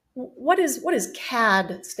 What does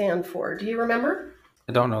CAD stand for? Do you remember?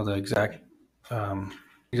 I don't know the exactly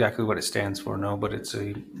what it stands for, no, but it's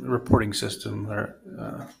a reporting system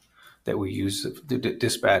that we use that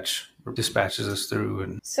dispatches us through.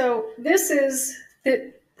 And so this is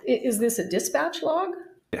this a dispatch log?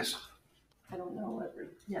 Yes. I don't know.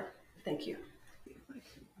 Yeah, thank you.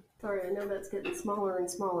 Sorry, I know that's getting smaller and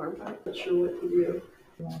smaller, but I'm not sure what to do.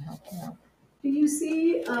 Do you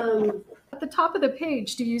see, at the top of the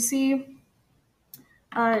page, do you see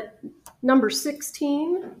number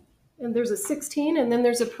 16 And there's a 16, and then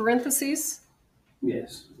there's a parentheses.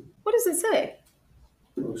 Yes. What does it say?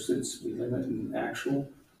 Posted speed limit and actual.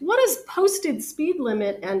 What does posted speed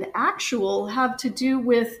limit and actual have to do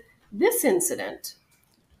with this incident?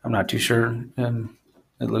 I'm not too sure.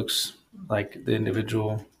 It looks like the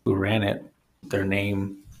individual who ran it, their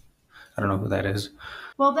name, I don't know who that is.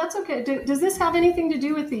 Well, that's okay. Does this have anything to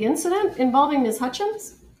do with the incident involving Ms.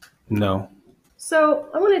 Hutchins? No. So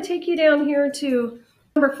I want to take you down here to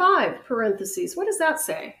number 5, parentheses. What does that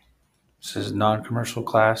say? It says non-commercial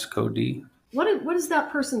class, code D. What is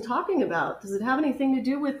that person talking about? Does it have anything to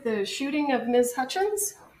do with the shooting of Ms.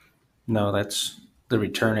 Hutchins? No, that's the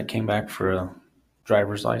return. It came back for a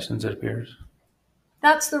driver's license, it appears.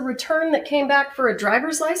 That's the return that came back for a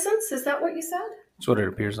driver's license? Is that what you said? That's what it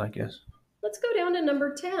appears like, yes. Let's go down to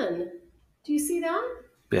number 10. Do you see that?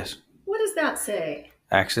 Yes. What does that say?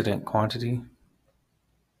 Accident quantity.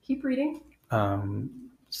 Keep reading.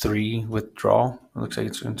 3, withdrawal. It looks like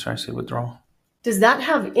it's going to try to say withdrawal. Does that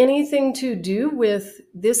have anything to do with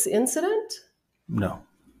this incident? No.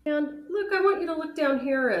 And look, I want you to look down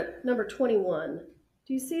here at number 21.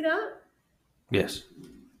 Do you see that? Yes.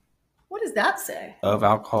 What does that say? Of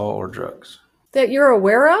alcohol or drugs. That you're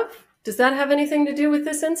aware of? Does that have anything to do with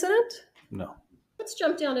this incident? No. Let's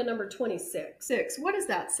jump down to number 26. What does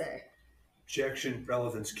that say? Objection,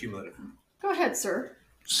 relevance cumulative. Go ahead, sir.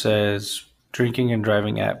 Says drinking and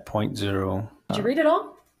driving at 0.0. Did you read it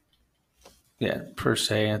all? Yeah, per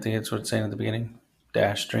se, I think that's what it's saying at the beginning.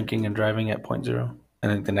 Dash drinking and driving at 0.0.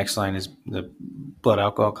 And then the next line is the blood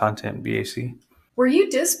alcohol content, BAC. Were you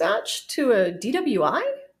dispatched to a DWI?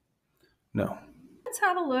 No. Let's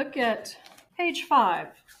have a look at page 5.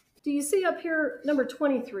 Do you see up here number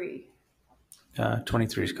 23?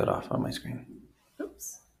 23 is cut off on my screen.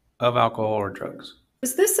 Oops. Of alcohol or drugs.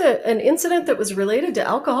 Is this an incident that was related to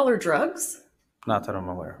alcohol or drugs? Not that I'm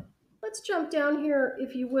aware of. Let's jump down here,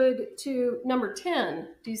 if you would, to number 10.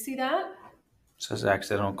 Do you see that? It says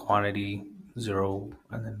accidental quantity 0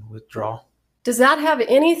 and then withdrawal. Does that have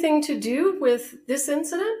anything to do with this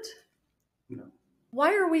incident? No.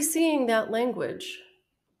 Why are we seeing that language?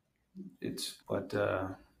 It's what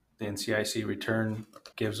the NCIC return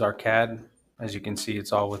gives our CAD. As you can see,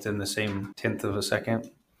 it's all within the same 1/10 of a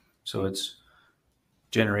second. So it's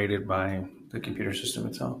generated by the computer system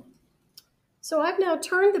itself. So I've now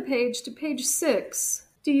turned the page to page 6.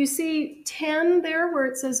 Do you see 10 there where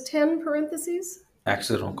it says 10 parentheses?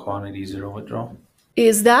 Accidental quantity 0 withdrawal.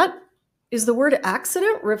 Is the word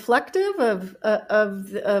accident reflective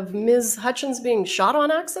of Ms. Hutchins being shot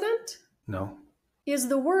on accident? No. Is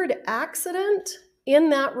the word accident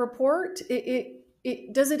in that report?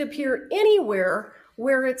 Does it appear anywhere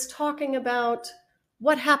where it's talking about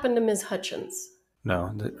what happened to Ms. Hutchins?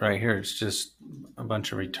 No, right here it's just a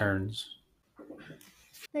bunch of returns.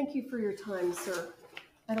 Thank you for your time, sir.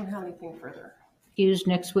 I don't have anything further. Excused.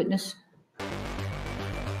 Next witness.